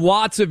 So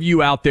lots of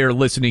you out there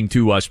listening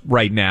to us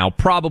right now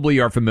probably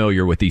are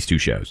familiar with these two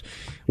shows.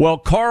 Well,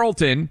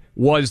 Carlton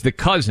was the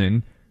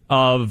cousin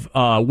of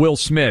Will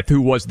Smith,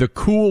 who was the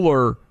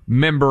cooler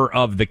member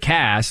of the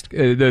cast.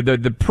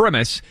 The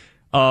premise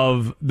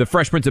of The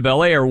Fresh Prince of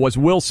Bel-Air was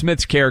Will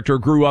Smith's character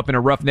grew up in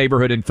a rough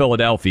neighborhood in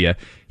Philadelphia.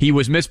 He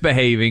was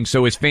misbehaving,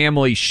 so his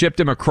family shipped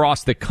him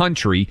across the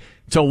country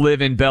to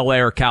live in Bel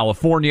Air,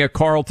 California.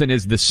 Carlton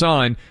is the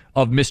son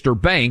of Mr.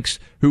 Banks,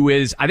 who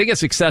is, I think, a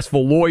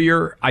successful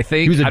lawyer. I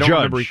think he was a judge.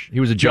 Remember. He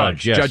was a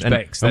judge. Yes. Judge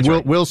Banks. That's and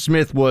right. Will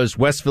Smith was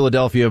West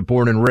Philadelphia,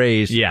 born and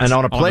raised. Yes. And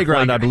on a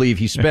playground, I believe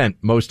he spent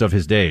most of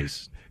his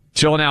days.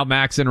 Chilling out,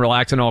 maxing,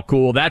 relaxing, all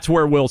cool. That's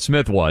where Will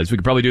Smith was. We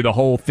could probably do the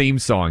whole theme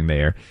song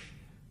there.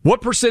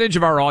 What percentage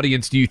of our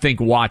audience do you think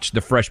watched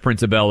The Fresh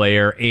Prince of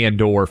Bel-Air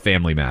and or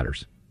Family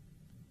Matters?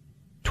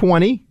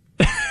 20,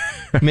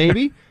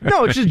 maybe.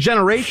 No, it's just a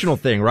generational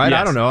thing, right? Yes.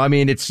 I don't know. I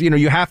mean, it's,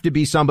 you have to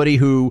be somebody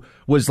who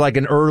was like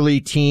an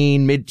early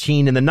teen,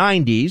 mid-teen in the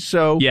 90s.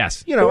 So,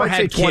 yes. I'd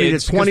say 20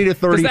 to 30.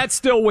 Because that's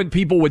still when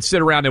people would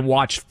sit around and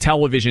watch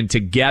television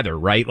together,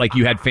 right? Like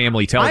you had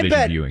family television I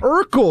bet viewing.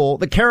 Urkel,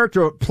 the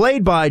character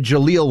played by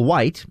Jaleel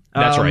White.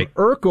 That's right.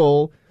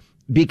 Urkel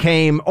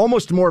became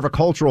almost more of a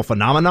cultural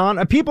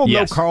phenomenon. People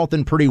know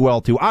Carlton pretty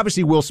well too.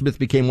 Obviously, Will Smith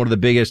became one of the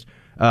biggest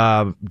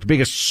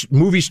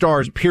movie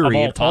stars, period. Of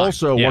all time.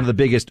 Also, one of the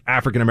biggest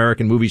African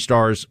American movie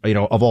stars,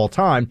 of all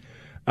time.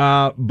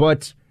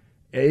 But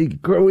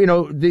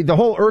the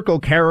whole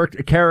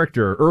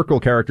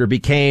Urkel character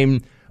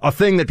became a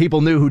thing that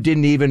people knew who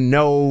didn't even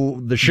know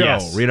the show.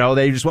 Yes.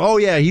 They just, oh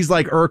yeah, he's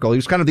like Urkel. He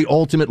was kind of the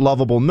ultimate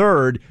lovable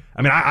nerd.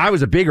 I mean, I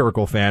was a big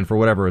Urkel fan for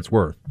whatever it's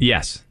worth.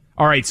 Yes.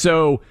 All right.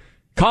 So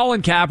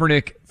Colin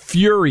Kaepernick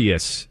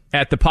furious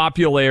at the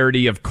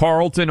popularity of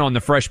Carlton on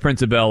The Fresh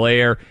Prince of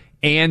Bel-Air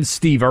and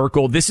Steve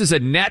Urkel. This is a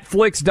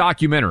Netflix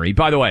documentary.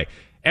 By the way,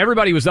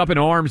 everybody was up in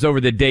arms over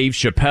the Dave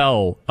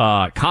Chappelle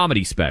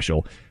comedy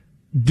special.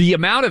 The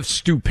amount of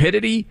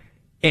stupidity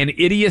and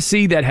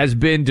idiocy that has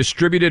been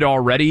distributed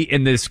already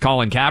in this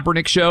Colin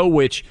Kaepernick show,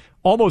 which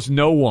almost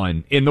no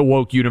one in the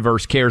woke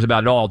universe cares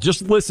about at all.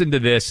 Just listen to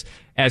this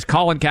as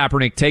Colin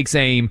Kaepernick takes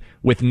aim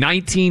with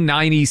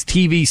 1990s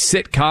TV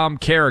sitcom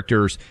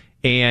characters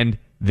and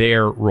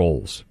their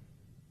roles.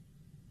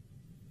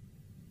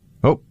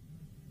 Oh,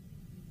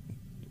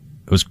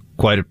 it was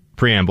quite a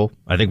preamble.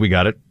 I think we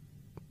got it.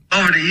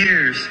 Over the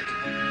years,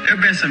 there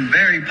have been some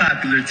very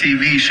popular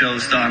TV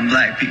shows starring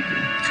black people.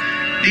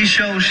 These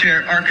shows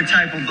share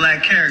archetypal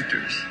black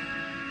characters,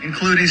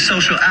 including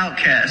social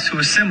outcasts who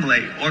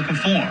assimilate or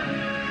conform,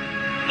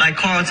 like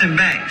Carlton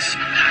Banks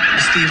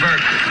and Steve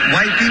Urkel.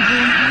 White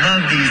people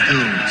love these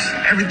dudes.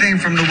 Everything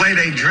from the way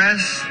they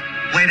dress,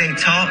 the way they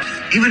talk,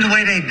 even the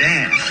way they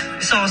dance.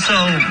 It's also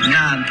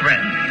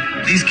non-threatening.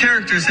 These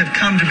characters have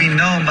come to be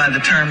known by the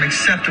term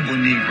acceptable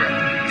Negro.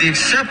 The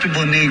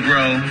acceptable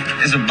Negro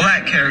is a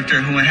black character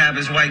who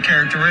inhabits white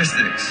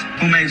characteristics,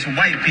 who makes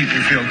white people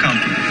feel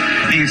comfortable.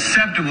 The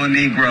acceptable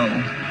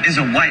Negro is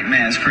a white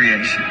man's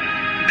creation.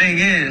 Thing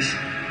is,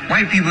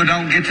 white people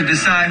don't get to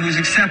decide who's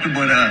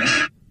acceptable to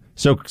us.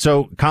 So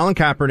Colin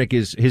Kaepernick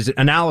his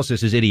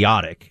analysis is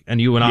idiotic,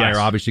 and you and I are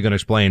obviously going to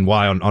explain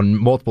why on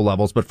multiple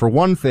levels. But for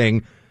one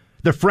thing,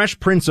 the Fresh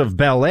Prince of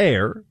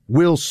Bel-Air,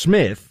 Will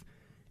Smith,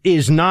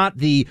 is not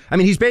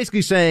he's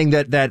basically saying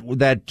that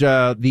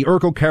the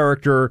Urkel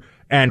character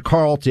and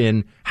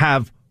Carlton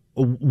have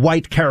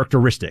white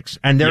characteristics,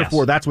 and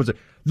therefore that's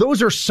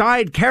those are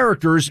side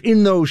characters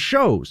in those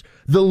shows.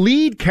 The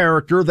lead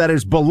character that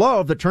is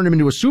beloved, that turned him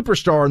into a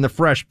superstar in The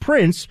Fresh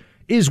Prince,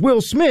 is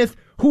Will Smith,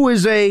 who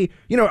is a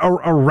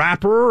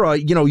rapper, a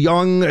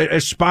young,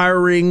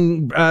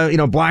 aspiring,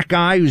 black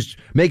guy who's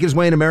making his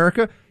way in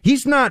America. He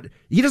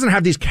doesn't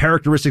have these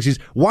characteristics.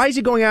 Why is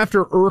he going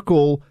after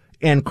Urkel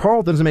and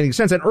Carlton? Doesn't make any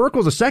sense. And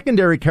Urkel's a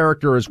secondary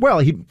character as well.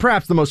 He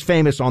perhaps the most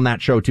famous on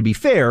that show, to be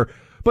fair.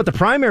 But the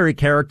primary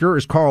character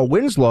is Carl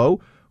Winslow,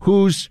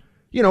 who's,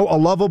 a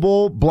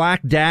lovable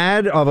black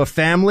dad of a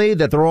family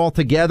that they're all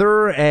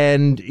together.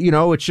 And,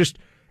 it's just,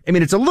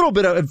 it's a little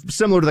bit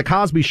similar to the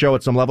Cosby Show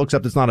at some level,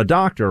 except it's not a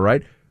doctor,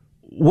 right?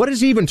 What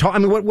is he even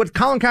talking? What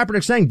Colin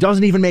Kaepernick's saying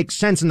doesn't even make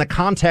sense in the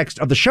context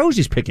of the shows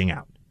he's picking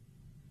out.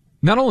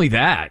 Not only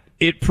that,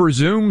 it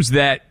presumes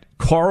that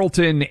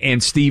Carlton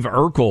and Steve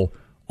Urkel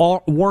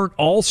weren't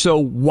also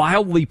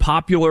wildly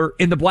popular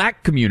in the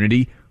black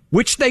community,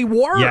 which they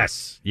were.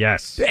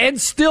 Yes. And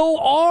still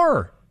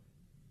are.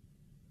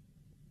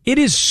 It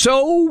is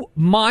so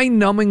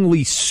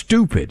mind-numbingly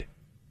stupid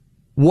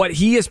what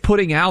he is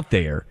putting out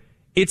there.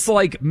 It's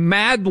like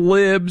Mad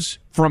Libs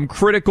from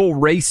critical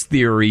race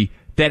theory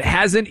that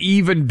hasn't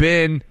even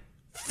been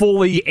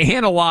fully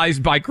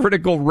analyzed by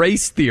critical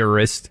race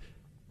theorists.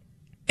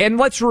 And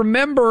let's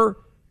remember,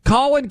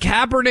 Colin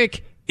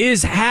Kaepernick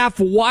is half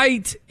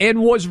white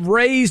and was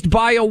raised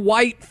by a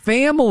white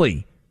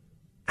family.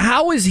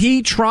 How is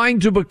he trying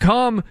to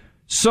become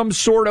some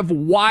sort of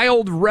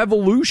wild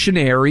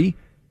revolutionary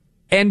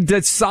and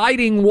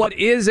deciding what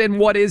is and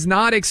what is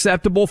not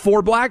acceptable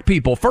for black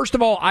people? First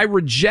of all, I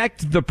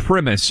reject the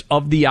premise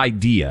of the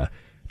idea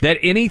that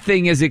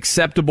anything is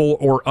acceptable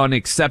or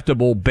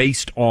unacceptable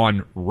based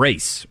on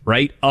race,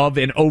 right, of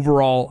an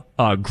overall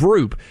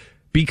group.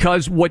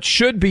 Because what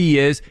should be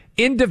is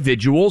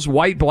individuals,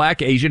 white,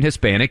 black, Asian,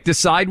 Hispanic,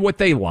 decide what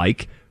they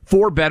like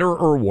for better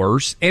or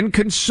worse and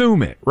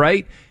consume it,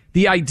 right?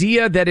 The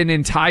idea that an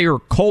entire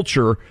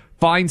culture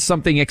finds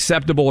something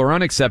acceptable or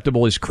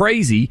unacceptable is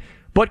crazy.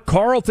 But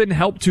Carlton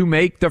helped to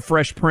make The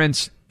Fresh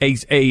Prince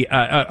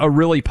a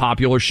really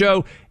popular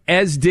show,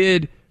 as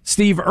did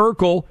Steve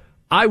Urkel.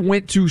 I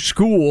went to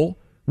school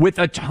with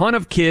a ton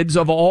of kids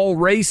of all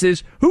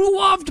races who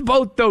loved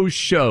both those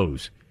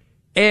shows.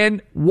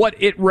 And what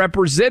it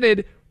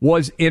represented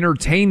was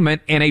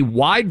entertainment and a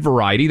wide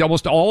variety.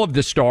 Almost all of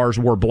the stars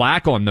were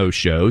black on those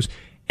shows.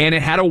 And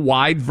it had a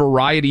wide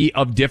variety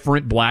of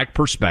different black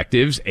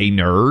perspectives, a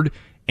nerd,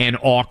 an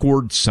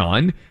awkward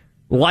son,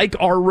 like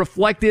are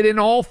reflected in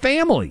all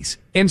families.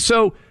 And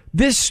so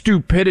this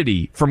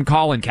stupidity from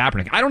Colin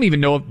Kaepernick, I don't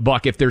even know,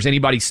 Buck, if there's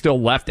anybody still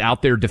left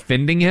out there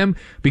defending him,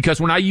 because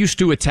when I used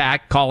to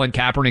attack Colin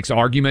Kaepernick's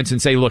arguments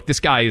and say, look, this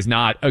guy is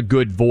not a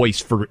good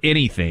voice for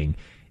anything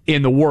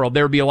in the world,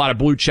 there would be a lot of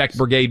Blue Check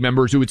Brigade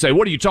members who would say,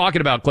 what are you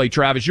talking about, Clay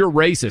Travis? You're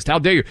racist. How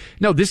dare you?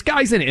 No, this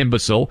guy's an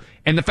imbecile.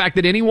 And the fact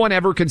that anyone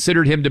ever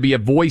considered him to be a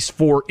voice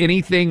for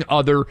anything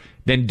other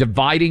than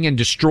dividing and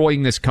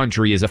destroying this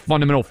country is a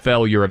fundamental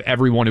failure of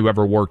everyone who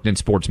ever worked in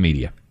sports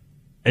media.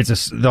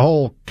 The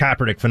whole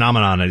Kaepernick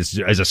phenomenon is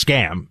a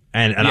scam.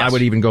 And yes. I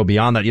would even go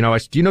beyond that.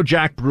 Do you know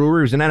Jack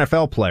Brewer? He was an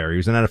NFL player. He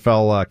was an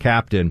NFL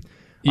captain.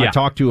 Yeah. I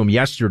talked to him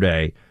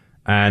yesterday.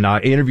 And I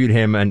interviewed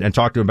him and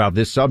talked to him about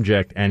this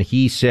subject, and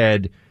he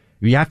said,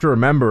 you have to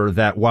remember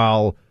that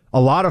while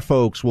a lot of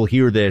folks will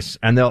hear this,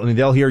 and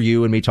they'll hear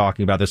you and me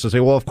talking about this, they'll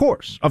say, well, of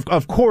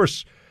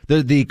course,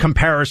 the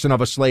comparison of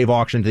a slave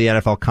auction to the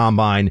NFL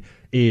Combine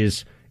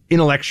is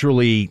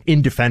intellectually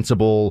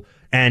indefensible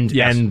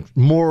and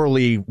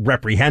morally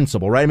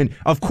reprehensible, right? I mean,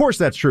 of course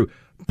that's true.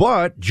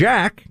 But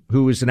Jack,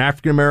 who is an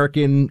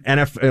African-American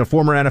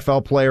former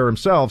NFL player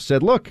himself,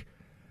 said, look,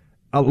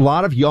 a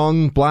lot of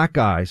young black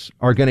guys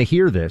are going to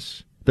hear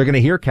this. They're going to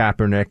hear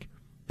Kaepernick,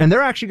 and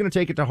they're actually going to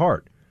take it to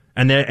heart.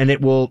 And it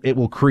will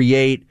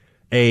create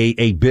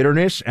a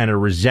bitterness and a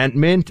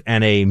resentment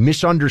and a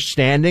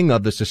misunderstanding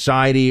of the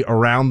society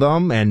around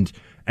them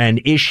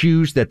and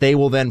issues that they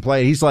will then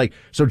play. He's like,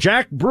 so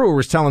Jack Brewer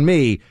was telling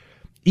me,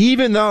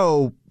 even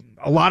though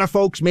a lot of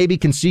folks maybe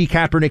can see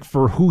Kaepernick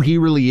for who he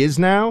really is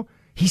now,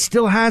 he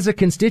still has a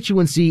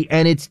constituency,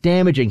 and it's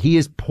damaging. He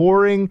is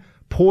pouring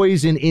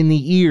poison in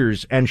the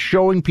ears and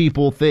showing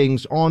people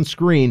things on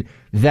screen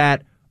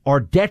that are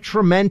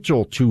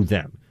detrimental to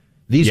them.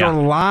 These are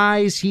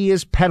lies he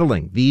is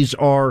peddling. These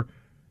are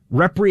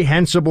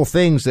reprehensible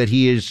things that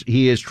he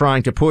is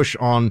trying to push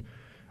on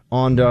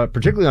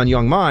particularly on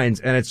young minds,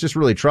 and it's just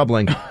really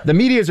troubling. The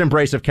media's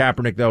embrace of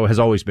Kaepernick, though, has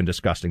always been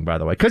disgusting, by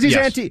the way, because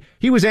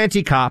he was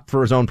anti-cop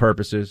for his own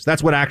purposes.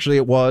 That's what actually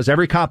it was.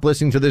 Every cop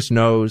listening to this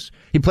knows.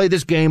 He played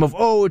this game of,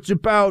 it's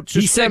about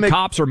systemic. He said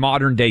cops are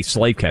modern-day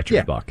slave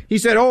catchers, Buck. He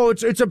said,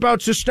 it's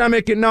about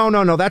systemic, and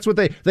no, that's what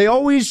they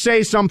always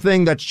say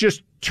something that's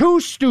just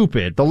too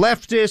stupid. The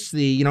leftists,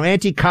 the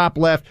anti-cop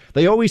left,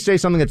 they always say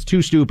something that's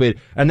too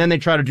stupid, and then they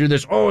try to do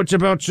this, it's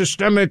about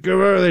systemic,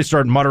 they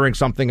start muttering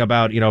something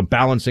about,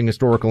 balancing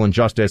historical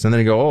injustice, and then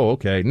they go,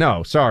 okay,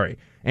 no, sorry,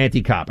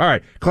 anti-cop. All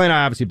right, Clay and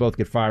I obviously both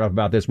get fired up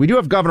about this. We do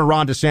have Governor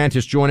Ron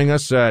DeSantis joining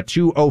us,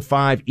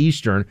 2:05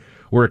 Eastern.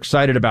 We're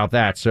excited about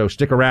that, so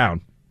stick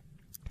around.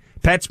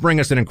 Pets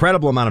bring us an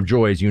incredible amount of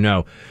joy, as you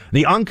know.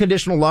 The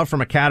unconditional love from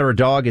a cat or a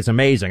dog is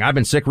amazing. I've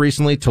been sick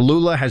recently.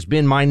 Tallulah has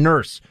been my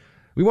nurse.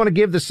 We want to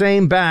give the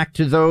same back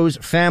to those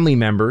family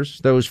members,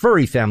 those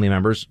furry family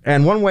members,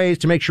 and one way is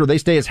to make sure they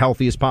stay as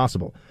healthy as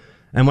possible.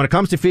 And when it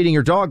comes to feeding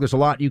your dog, there's a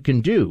lot you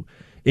can do.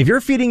 If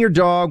you're feeding your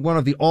dog one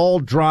of the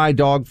all-dry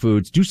dog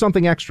foods, do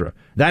something extra.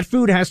 That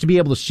food has to be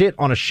able to sit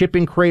on a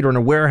shipping crate or in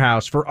a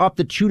warehouse for up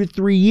to 2 to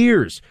 3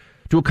 years.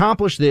 To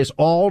accomplish this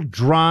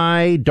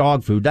all-dry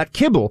dog food, that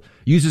kibble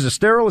uses a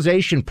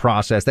sterilization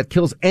process that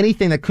kills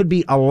anything that could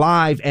be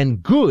alive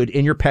and good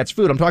in your pet's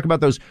food. I'm talking about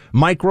those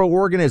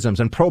microorganisms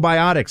and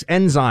probiotics,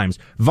 enzymes,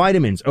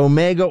 vitamins,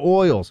 omega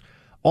oils,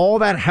 all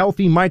that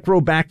healthy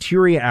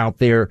microbacteria out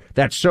there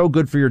that's so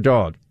good for your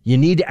dog. You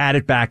need to add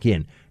it back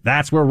in.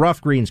 That's where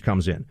Rough Greens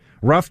comes in.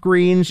 Rough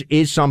Greens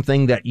is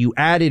something that you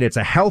add in. It's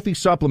a healthy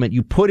supplement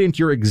you put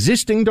into your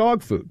existing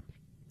dog food.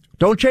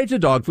 Don't change the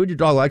dog food. Your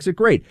dog likes it.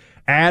 Great.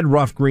 Add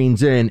Rough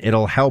Greens in.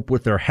 It'll help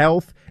with their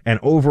health and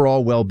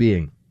overall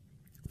well-being.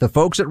 The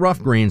folks at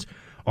Rough Greens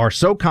are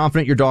so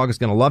confident your dog is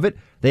going to love it.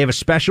 They have a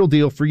special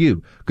deal for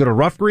you. Go to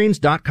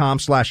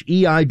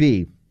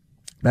roughgreens.com/EIB.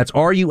 That's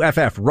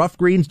RUFF,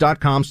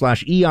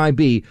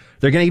 roughgreens.com/EIB.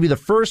 They're going to give you the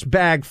first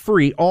bag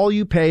free. All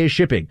you pay is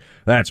shipping.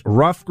 That's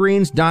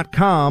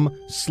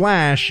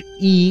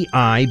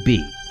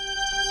roughgreens.com/EIB.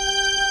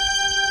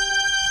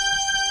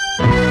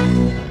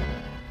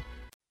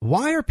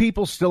 Why are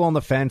people still on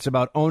the fence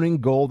about owning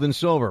gold and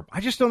silver?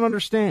 I just don't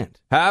understand.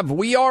 Have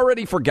we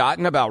already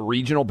forgotten about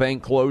regional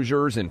bank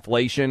closures,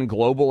 inflation,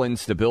 global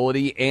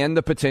instability, and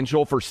the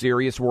potential for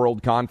serious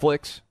world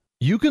conflicts?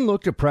 You can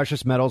look to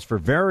precious metals for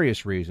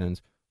various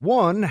reasons.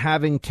 1,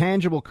 having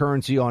tangible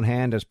currency on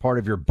hand as part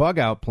of your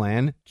bug-out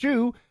plan.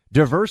 2,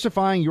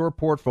 diversifying your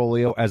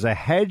portfolio as a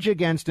hedge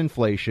against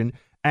inflation.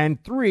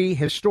 And 3,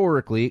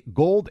 historically,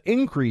 gold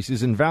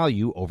increases in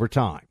value over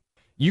time.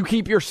 You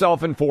keep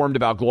yourself informed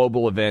about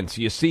global events.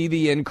 You see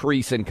the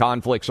increase in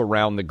conflicts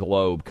around the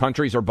globe.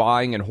 Countries are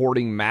buying and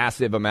hoarding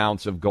massive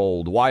amounts of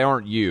gold. Why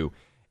aren't you?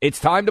 It's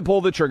time to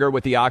pull the trigger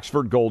with the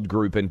Oxford Gold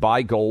Group and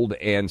buy gold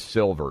and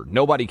silver.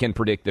 Nobody can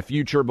predict the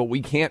future, but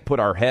we can't put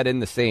our head in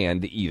the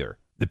sand either.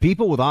 The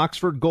people with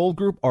Oxford Gold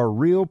Group are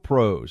real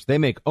pros. They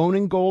make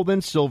owning gold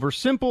and silver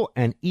simple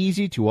and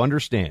easy to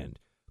understand.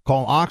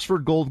 Call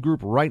Oxford Gold Group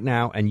right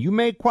now, and you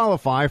may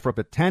qualify for up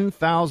to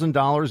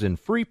 $10,000 in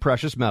free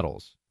precious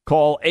metals.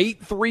 Call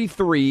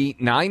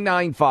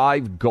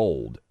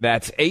 833-995-GOLD.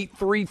 That's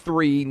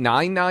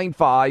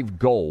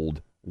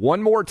 833-995-GOLD.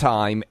 One more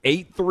time,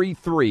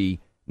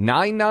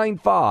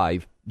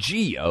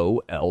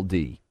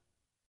 833-995-GOLD.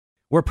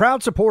 We're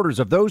proud supporters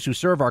of those who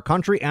serve our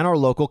country and our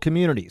local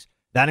communities.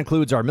 That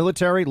includes our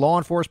military, law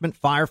enforcement,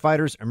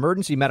 firefighters,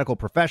 emergency medical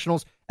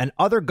professionals, and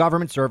other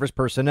government service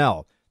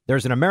personnel.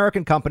 There's an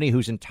American company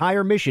whose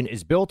entire mission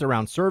is built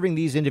around serving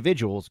these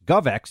individuals,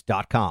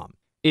 GovX.com.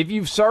 If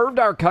you've served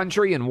our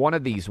country in one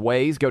of these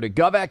ways, go to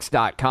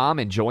GovX.com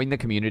and join the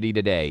community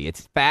today.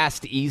 It's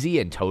fast, easy,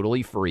 and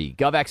totally free.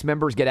 GovX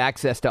members get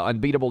access to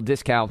unbeatable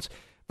discounts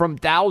from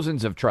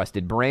thousands of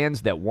trusted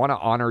brands that want to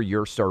honor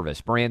your service.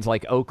 Brands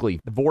like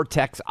Oakley,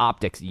 Vortex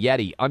Optics,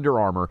 Yeti,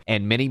 Under Armour,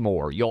 and many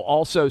more. You'll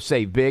also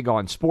save big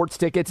on sports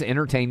tickets,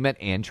 entertainment,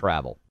 and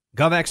travel.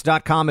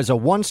 GovX.com is a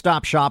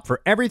one-stop shop for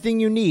everything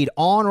you need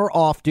on or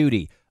off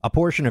duty. A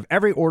portion of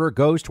every order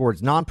goes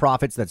towards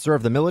nonprofits that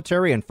serve the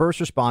military and first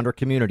responder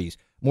communities.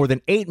 More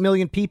than 8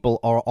 million people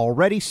are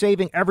already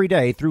saving every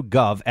day through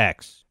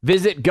GovX.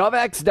 Visit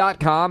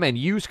GovX.com and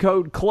use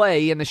code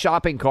CLAY in the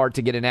shopping cart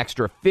to get an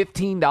extra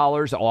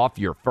 $15 off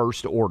your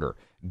first order.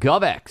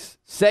 GovX,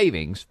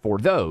 savings for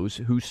those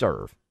who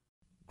serve.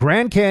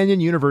 Grand Canyon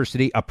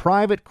University, a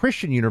private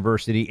Christian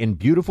university in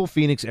beautiful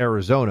Phoenix,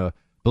 Arizona,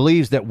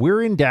 believes that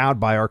we're endowed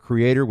by our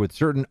Creator with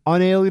certain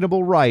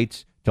unalienable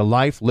rights to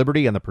life,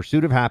 liberty, and the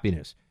pursuit of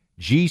happiness.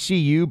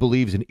 GCU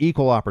believes in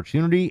equal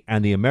opportunity,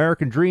 and the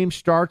American dream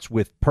starts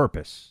with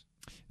purpose.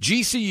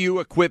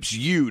 GCU equips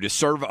you to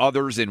serve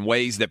others in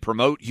ways that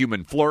promote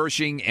human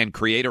flourishing and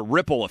create a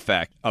ripple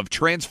effect of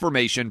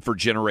transformation for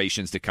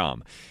generations to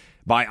come.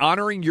 By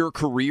honoring your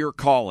career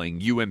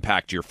calling, you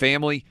impact your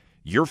family,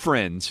 your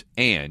friends,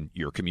 and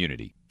your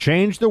community.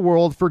 Change the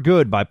world for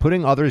good by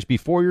putting others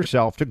before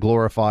yourself to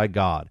glorify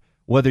God.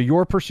 Whether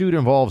your pursuit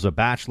involves a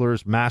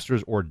bachelor's,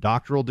 master's, or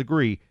doctoral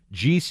degree,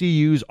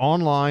 GCU's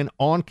online,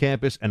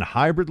 on-campus, and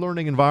hybrid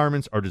learning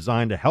environments are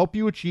designed to help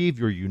you achieve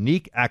your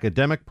unique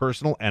academic,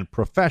 personal, and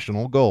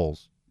professional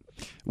goals.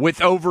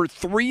 With over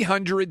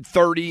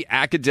 330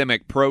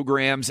 academic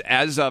programs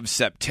as of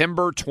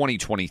September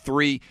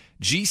 2023,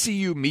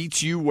 GCU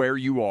meets you where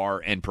you are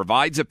and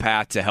provides a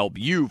path to help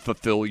you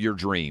fulfill your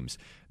dreams.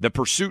 The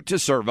pursuit to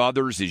serve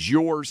others is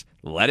yours.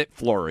 Let it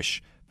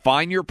flourish.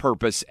 Find your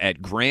purpose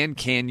at Grand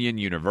Canyon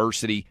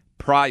University,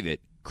 private,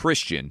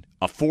 Christian,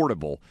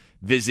 affordable.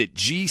 Visit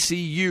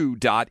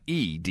gcu.edu.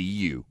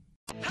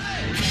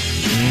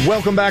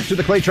 Welcome back to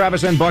the Clay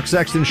Travis and Buck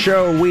Sexton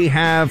Show. We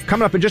have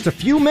coming up in just a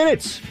few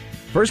minutes.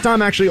 First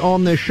time actually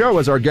on this show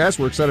as our guest.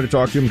 We're excited to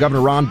talk to him,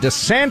 Governor Ron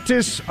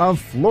DeSantis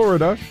of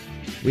Florida.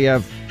 We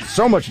have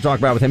so much to talk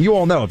about with him. You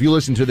all know, if you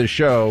listen to this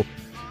show,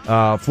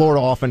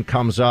 Florida often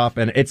comes up,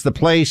 and it's the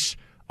place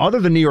other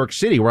than New York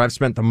City, where I've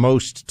spent the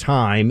most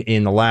time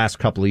in the last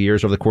couple of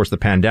years over the course of the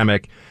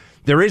pandemic,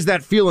 there is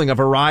that feeling of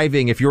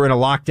arriving, if you're in a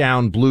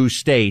lockdown blue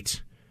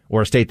state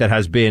or a state that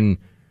has been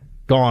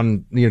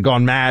gone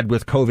mad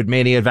with COVID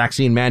mania,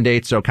 vaccine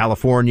mandates. So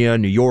California,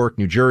 New York,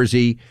 New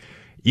Jersey,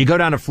 you go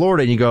down to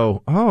Florida and you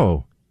go,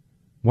 oh,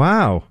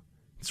 wow.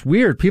 It's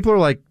weird. People are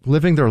like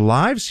living their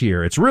lives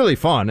here. It's really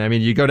fun. I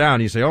mean, you go down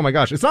and you say, oh my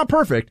gosh, it's not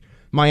perfect.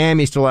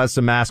 Miami still has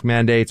some mask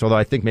mandates, although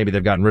I think maybe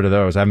they've gotten rid of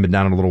those. I haven't been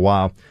down in a little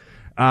while.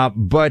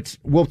 But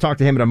we'll talk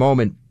to him in a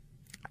moment.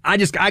 I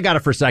got it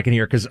for a second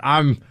here because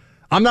I'm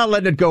not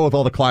letting it go with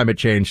all the climate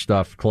change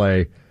stuff,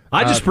 Clay.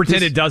 I just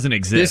pretend it doesn't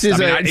exist. This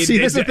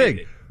is the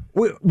thing.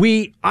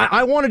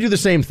 I want to do the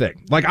same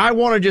thing. Like, I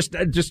want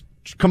to just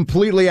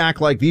completely act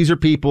like these are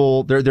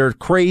people. They're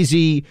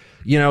crazy.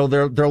 You know,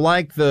 they're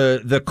like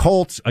the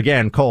cults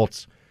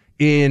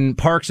in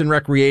Parks and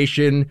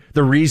Recreation,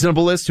 the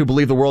reasonableists who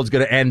believe the world's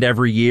going to end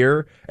every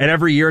year. And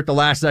every year at the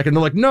last second,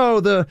 they're like, no,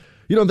 the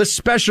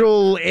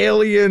special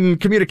alien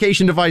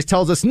communication device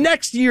tells us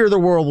next year the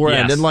world will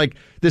end. And like,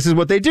 this is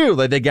what they do.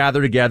 Like, they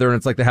gather together and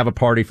it's like they have a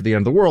party for the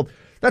end of the world.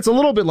 That's a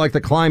little bit like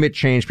the climate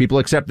change people,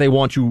 except they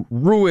want to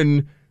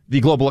ruin the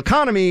global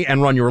economy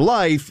and run your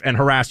life and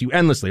harass you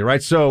endlessly,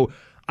 right? So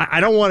I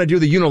don't want to do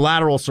the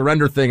unilateral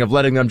surrender thing of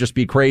letting them just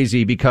be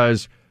crazy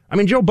because, I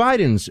mean, Joe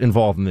Biden's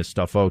involved in this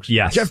stuff, folks.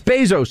 Yes. Jeff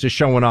Bezos is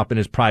showing up in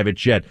his private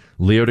jet.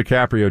 Leo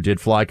DiCaprio did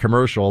fly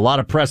commercial. A lot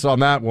of press on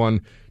that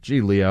one. Gee,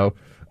 Leo.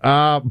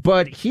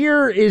 But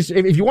here is,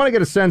 if you want to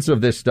get a sense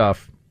of this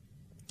stuff,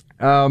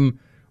 Greta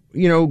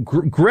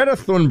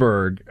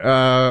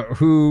Thunberg,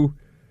 who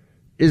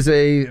is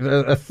a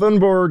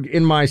Thunberg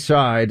in my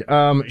side.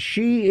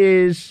 She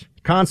is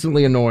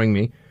constantly annoying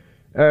me.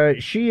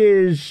 She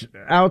is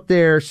out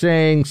there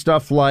saying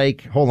stuff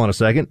like, hold on a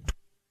second,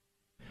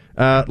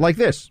 like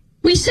this.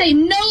 We say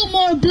no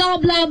more blah,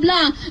 blah,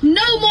 blah.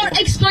 No more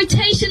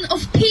exploitation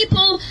of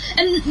people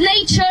and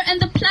nature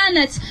and the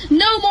planet.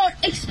 No more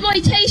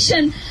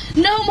exploitation.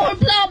 No more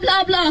blah,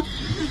 blah, blah.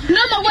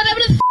 No more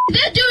whatever the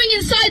they're doing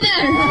inside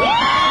there.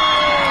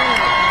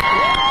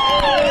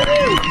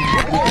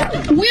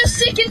 We're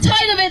sick and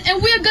tired of it,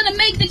 and we're going to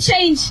make the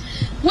change,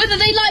 whether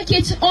they like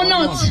it or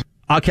not.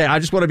 Okay, I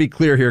just want to be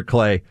clear here,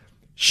 Clay.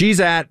 She's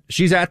at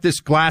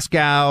this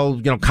Glasgow,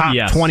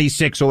 COP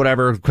 26 or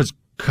whatever, because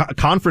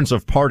Conference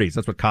of Parties,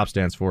 that's what COP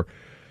stands for.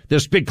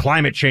 This big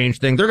climate change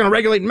thing. They're going to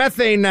regulate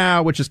methane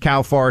now, which is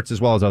cow farts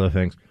as well as other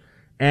things.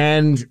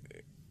 And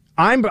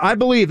I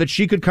believe that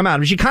she could come out. I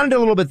mean, she kind of did a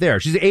little bit there.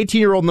 She's an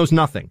 18-year-old, knows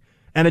nothing.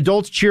 And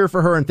adults cheer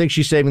for her and think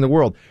she's saving the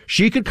world.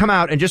 She could come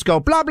out and just go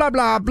blah, blah,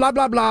 blah, blah,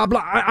 blah, blah,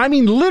 blah. I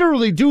mean,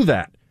 literally do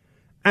that.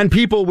 And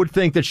people would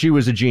think that she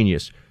was a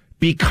genius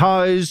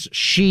because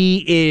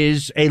she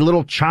is a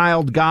little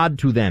child god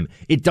to them.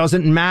 It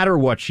doesn't matter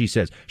what she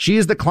says. She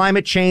is the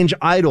climate change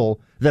idol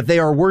that they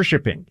are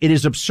worshiping. It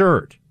is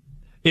absurd.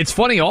 It's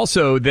funny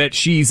also that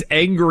she's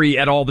angry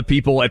at all the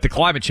people at the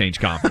climate change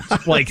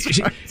conference. Like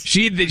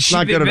she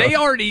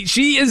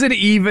isn't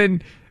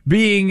even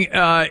being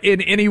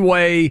in any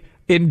way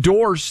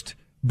endorsed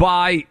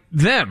by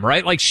them,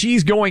 right? Like,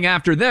 she's going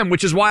after them,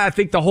 which is why I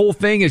think the whole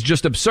thing is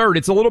just absurd.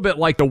 It's a little bit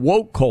like the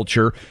woke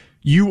culture.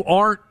 You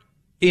aren't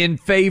in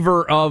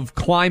favor of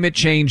climate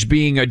change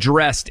being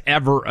addressed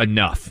ever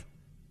enough,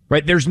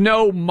 right? There's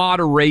no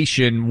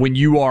moderation when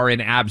you are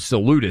an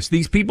absolutist.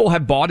 These people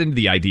have bought into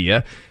the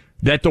idea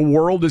that the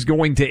world is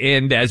going to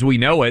end as we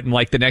know it in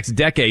like the next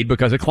decade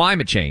because of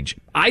climate change.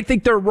 I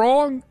think they're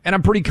wrong, and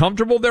I'm pretty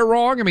comfortable they're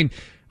wrong. I mean,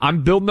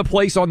 I'm building a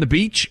place on the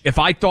beach. If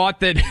I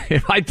thought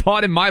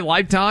in my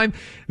lifetime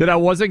that I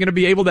wasn't going to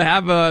be able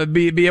to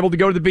be able to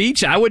go to the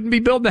beach, I wouldn't be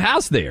building a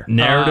house there.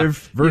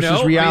 Narrative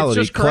versus reality.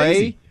 It's just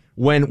crazy. Clay,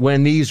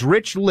 when these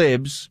rich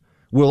libs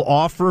will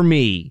offer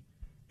me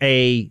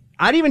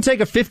I'd even take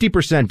a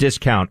 50%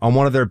 discount on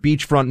one of their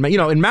beachfront,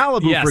 in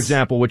Malibu, for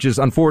example, which is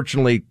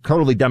unfortunately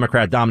totally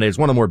Democrat dominated. It's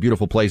one of the more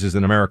beautiful places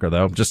in America,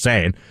 though. Just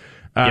saying.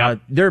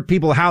 There are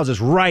people houses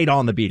right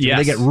on the beach. Yes. And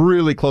they get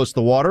really close to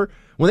the water.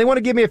 When they want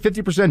to give me a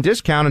 50%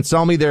 discount and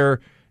sell me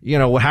their,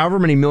 however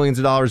many millions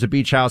of dollars a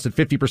beach house at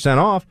 50%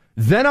 off,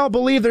 then I'll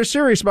believe they're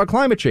serious about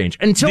climate change.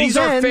 These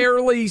are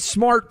fairly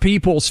smart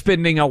people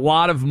spending a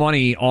lot of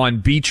money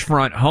on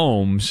beachfront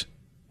homes,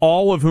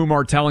 all of whom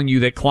are telling you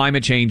that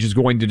climate change is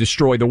going to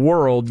destroy the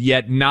world,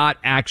 yet not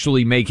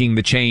actually making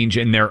the change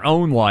in their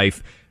own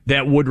life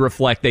that would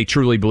reflect they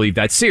truly believe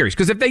that's serious.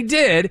 Because if they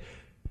did,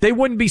 they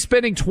wouldn't be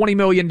spending $20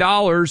 million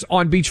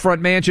on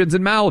beachfront mansions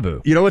in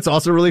Malibu. You know what's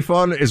also really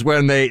fun is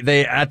when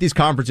they at these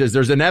conferences,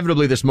 there's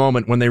inevitably this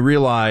moment when they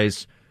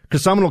realize,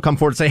 because someone will come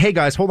forward and say, hey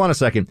guys, hold on a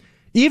second.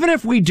 Even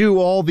if we do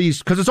all these,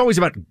 because it's always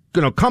about,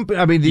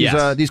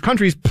 these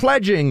countries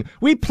pledging,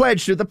 we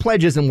pledge to, the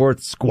pledge isn't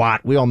worth squat.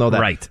 We all know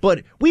that. Right.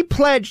 But we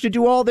pledge to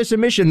do all this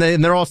emission,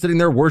 and they're all sitting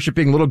there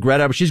worshiping little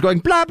Greta, but she's going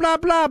blah, blah,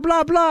 blah,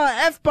 blah, blah,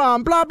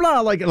 F-bomb, blah, blah,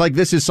 like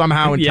this is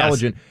somehow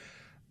intelligent. Yes.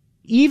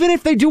 Even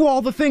if they do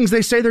all the things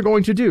they say they're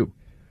going to do,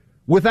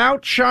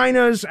 without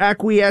China's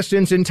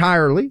acquiescence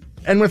entirely,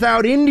 and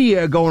without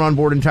India going on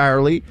board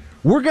entirely,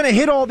 we're going to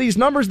hit all these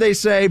numbers, they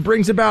say,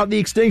 brings about the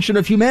extinction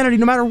of humanity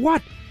no matter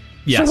what.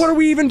 Yes. So what are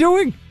we even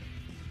doing?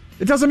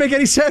 It doesn't make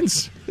any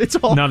sense. It's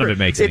all None of it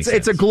makes any sense.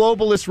 It's a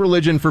globalist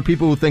religion for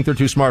people who think they're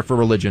too smart for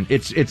religion.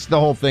 It's the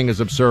whole thing is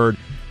absurd,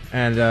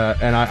 and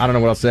I don't know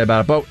what else to say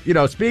about it. But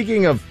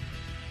speaking of,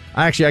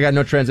 I got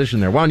no transition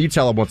there. Why don't you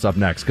tell them what's up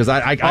next? Because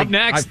up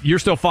next, you're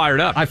still fired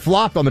up. I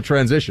flopped on the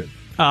transition.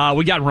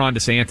 We got Ron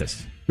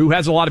DeSantis, who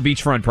has a lot of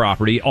beachfront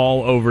property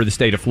all over the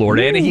state of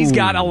Florida, and he's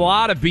got a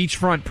lot of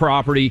beachfront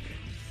property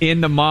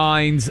in the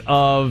minds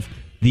of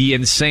the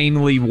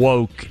insanely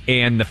woke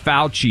and the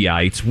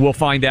Fauciites. We'll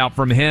find out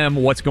from him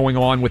what's going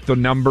on with the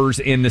numbers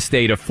in the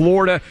state of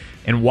Florida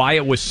and why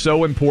it was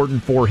so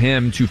important for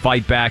him to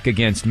fight back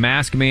against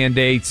mask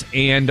mandates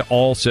and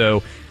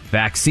also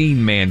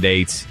vaccine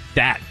mandates.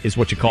 That is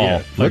what you call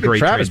a Look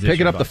great at Travis transition,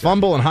 picking up the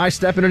fumble and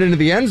high-stepping it into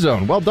the end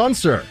zone. Well done,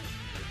 sir.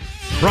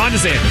 Ron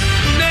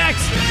DeSantis.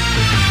 Next.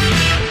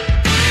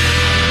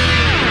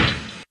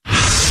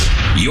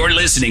 You're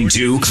listening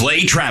to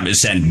Clay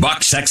Travis and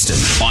Buck Sexton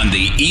on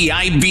the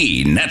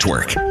EIB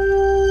Network.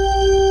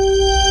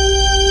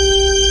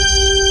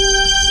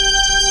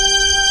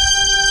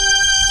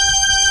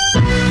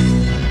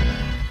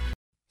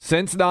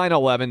 Since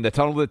 9/11, the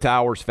Tunnel to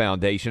Towers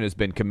Foundation has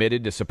been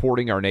committed to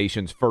supporting our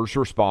nation's first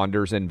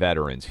responders and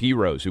veterans,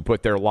 heroes who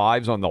put their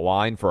lives on the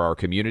line for our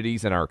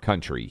communities and our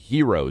country,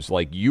 heroes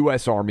like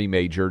U.S. Army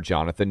Major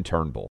Jonathan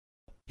Turnbull.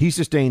 He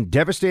sustained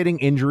devastating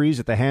injuries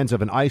at the hands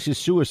of an ISIS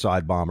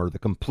suicide bomber, the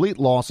complete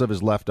loss of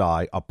his left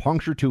eye, a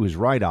puncture to his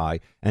right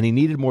eye, and he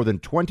needed more than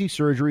 20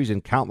 surgeries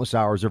and countless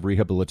hours of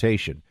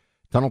rehabilitation.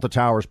 Tunnel to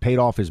Towers paid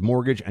off his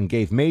mortgage and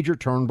gave Major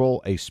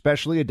Turnbull a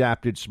specially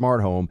adapted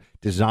smart home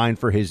designed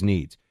for his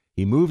needs.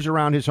 He moves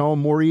around his home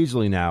more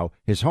easily now.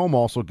 His home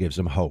also gives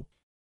him hope.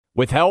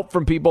 With help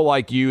from people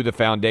like you, the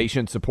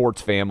foundation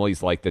supports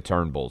families like the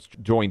Turnbulls.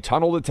 Join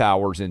Tunnel to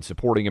Towers in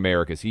supporting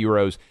America's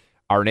heroes,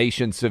 our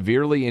nation's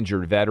severely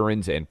injured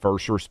veterans and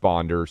first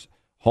responders,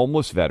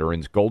 homeless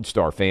veterans, Gold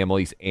Star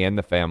families, and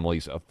the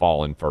families of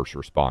fallen first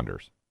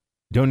responders.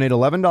 Donate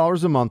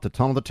 $11 a month to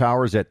Tunnel to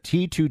Towers at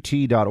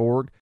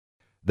T2T.org.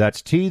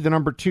 That's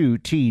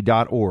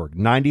T2T.org.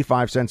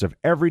 95 cents of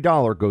every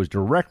dollar goes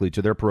directly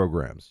to their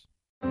programs.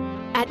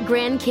 At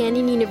Grand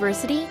Canyon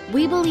University,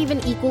 we believe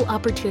in equal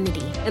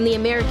opportunity, and the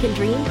American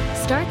dream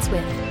starts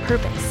with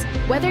purpose.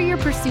 Whether your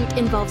pursuit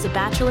involves a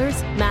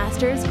bachelor's,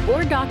 master's,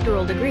 or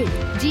doctoral degree,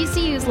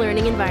 GCU's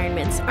learning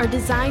environments are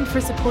designed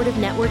for supportive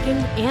networking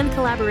and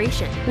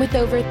collaboration. With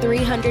over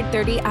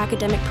 330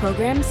 academic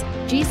programs,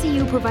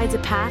 GCU provides a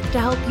path to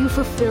help you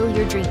fulfill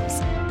your dreams.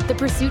 The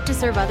pursuit to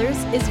serve others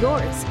is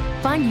yours.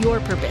 Find your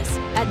purpose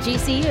at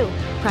GCU.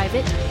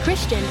 Private,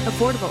 Christian,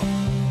 affordable.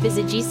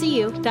 Visit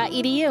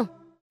gcu.edu.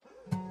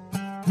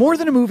 More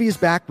Than a Movie is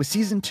back with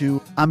Season 2.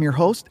 I'm your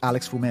host,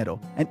 Alex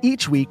Fumero, and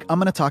each week I'm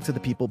going to talk to the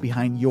people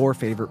behind your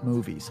favorite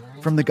movies.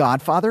 From The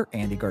Godfather,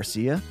 Andy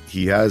Garcia.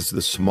 He has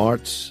the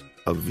smarts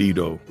of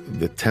Vito,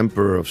 the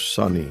temper of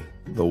Sonny,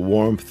 the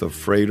warmth of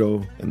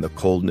Fredo, and the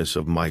coldness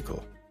of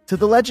Michael. To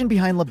the legend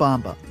behind La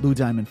Bamba, Lou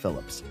Diamond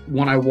Phillips.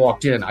 When I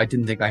walked in, I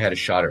didn't think I had a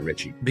shot at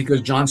Richie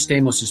because John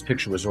Stamos'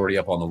 picture was already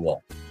up on the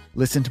wall.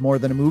 Listen to More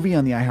Than a Movie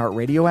on the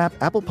iHeartRadio app,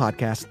 Apple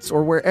Podcasts,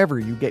 or wherever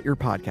you get your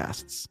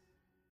podcasts.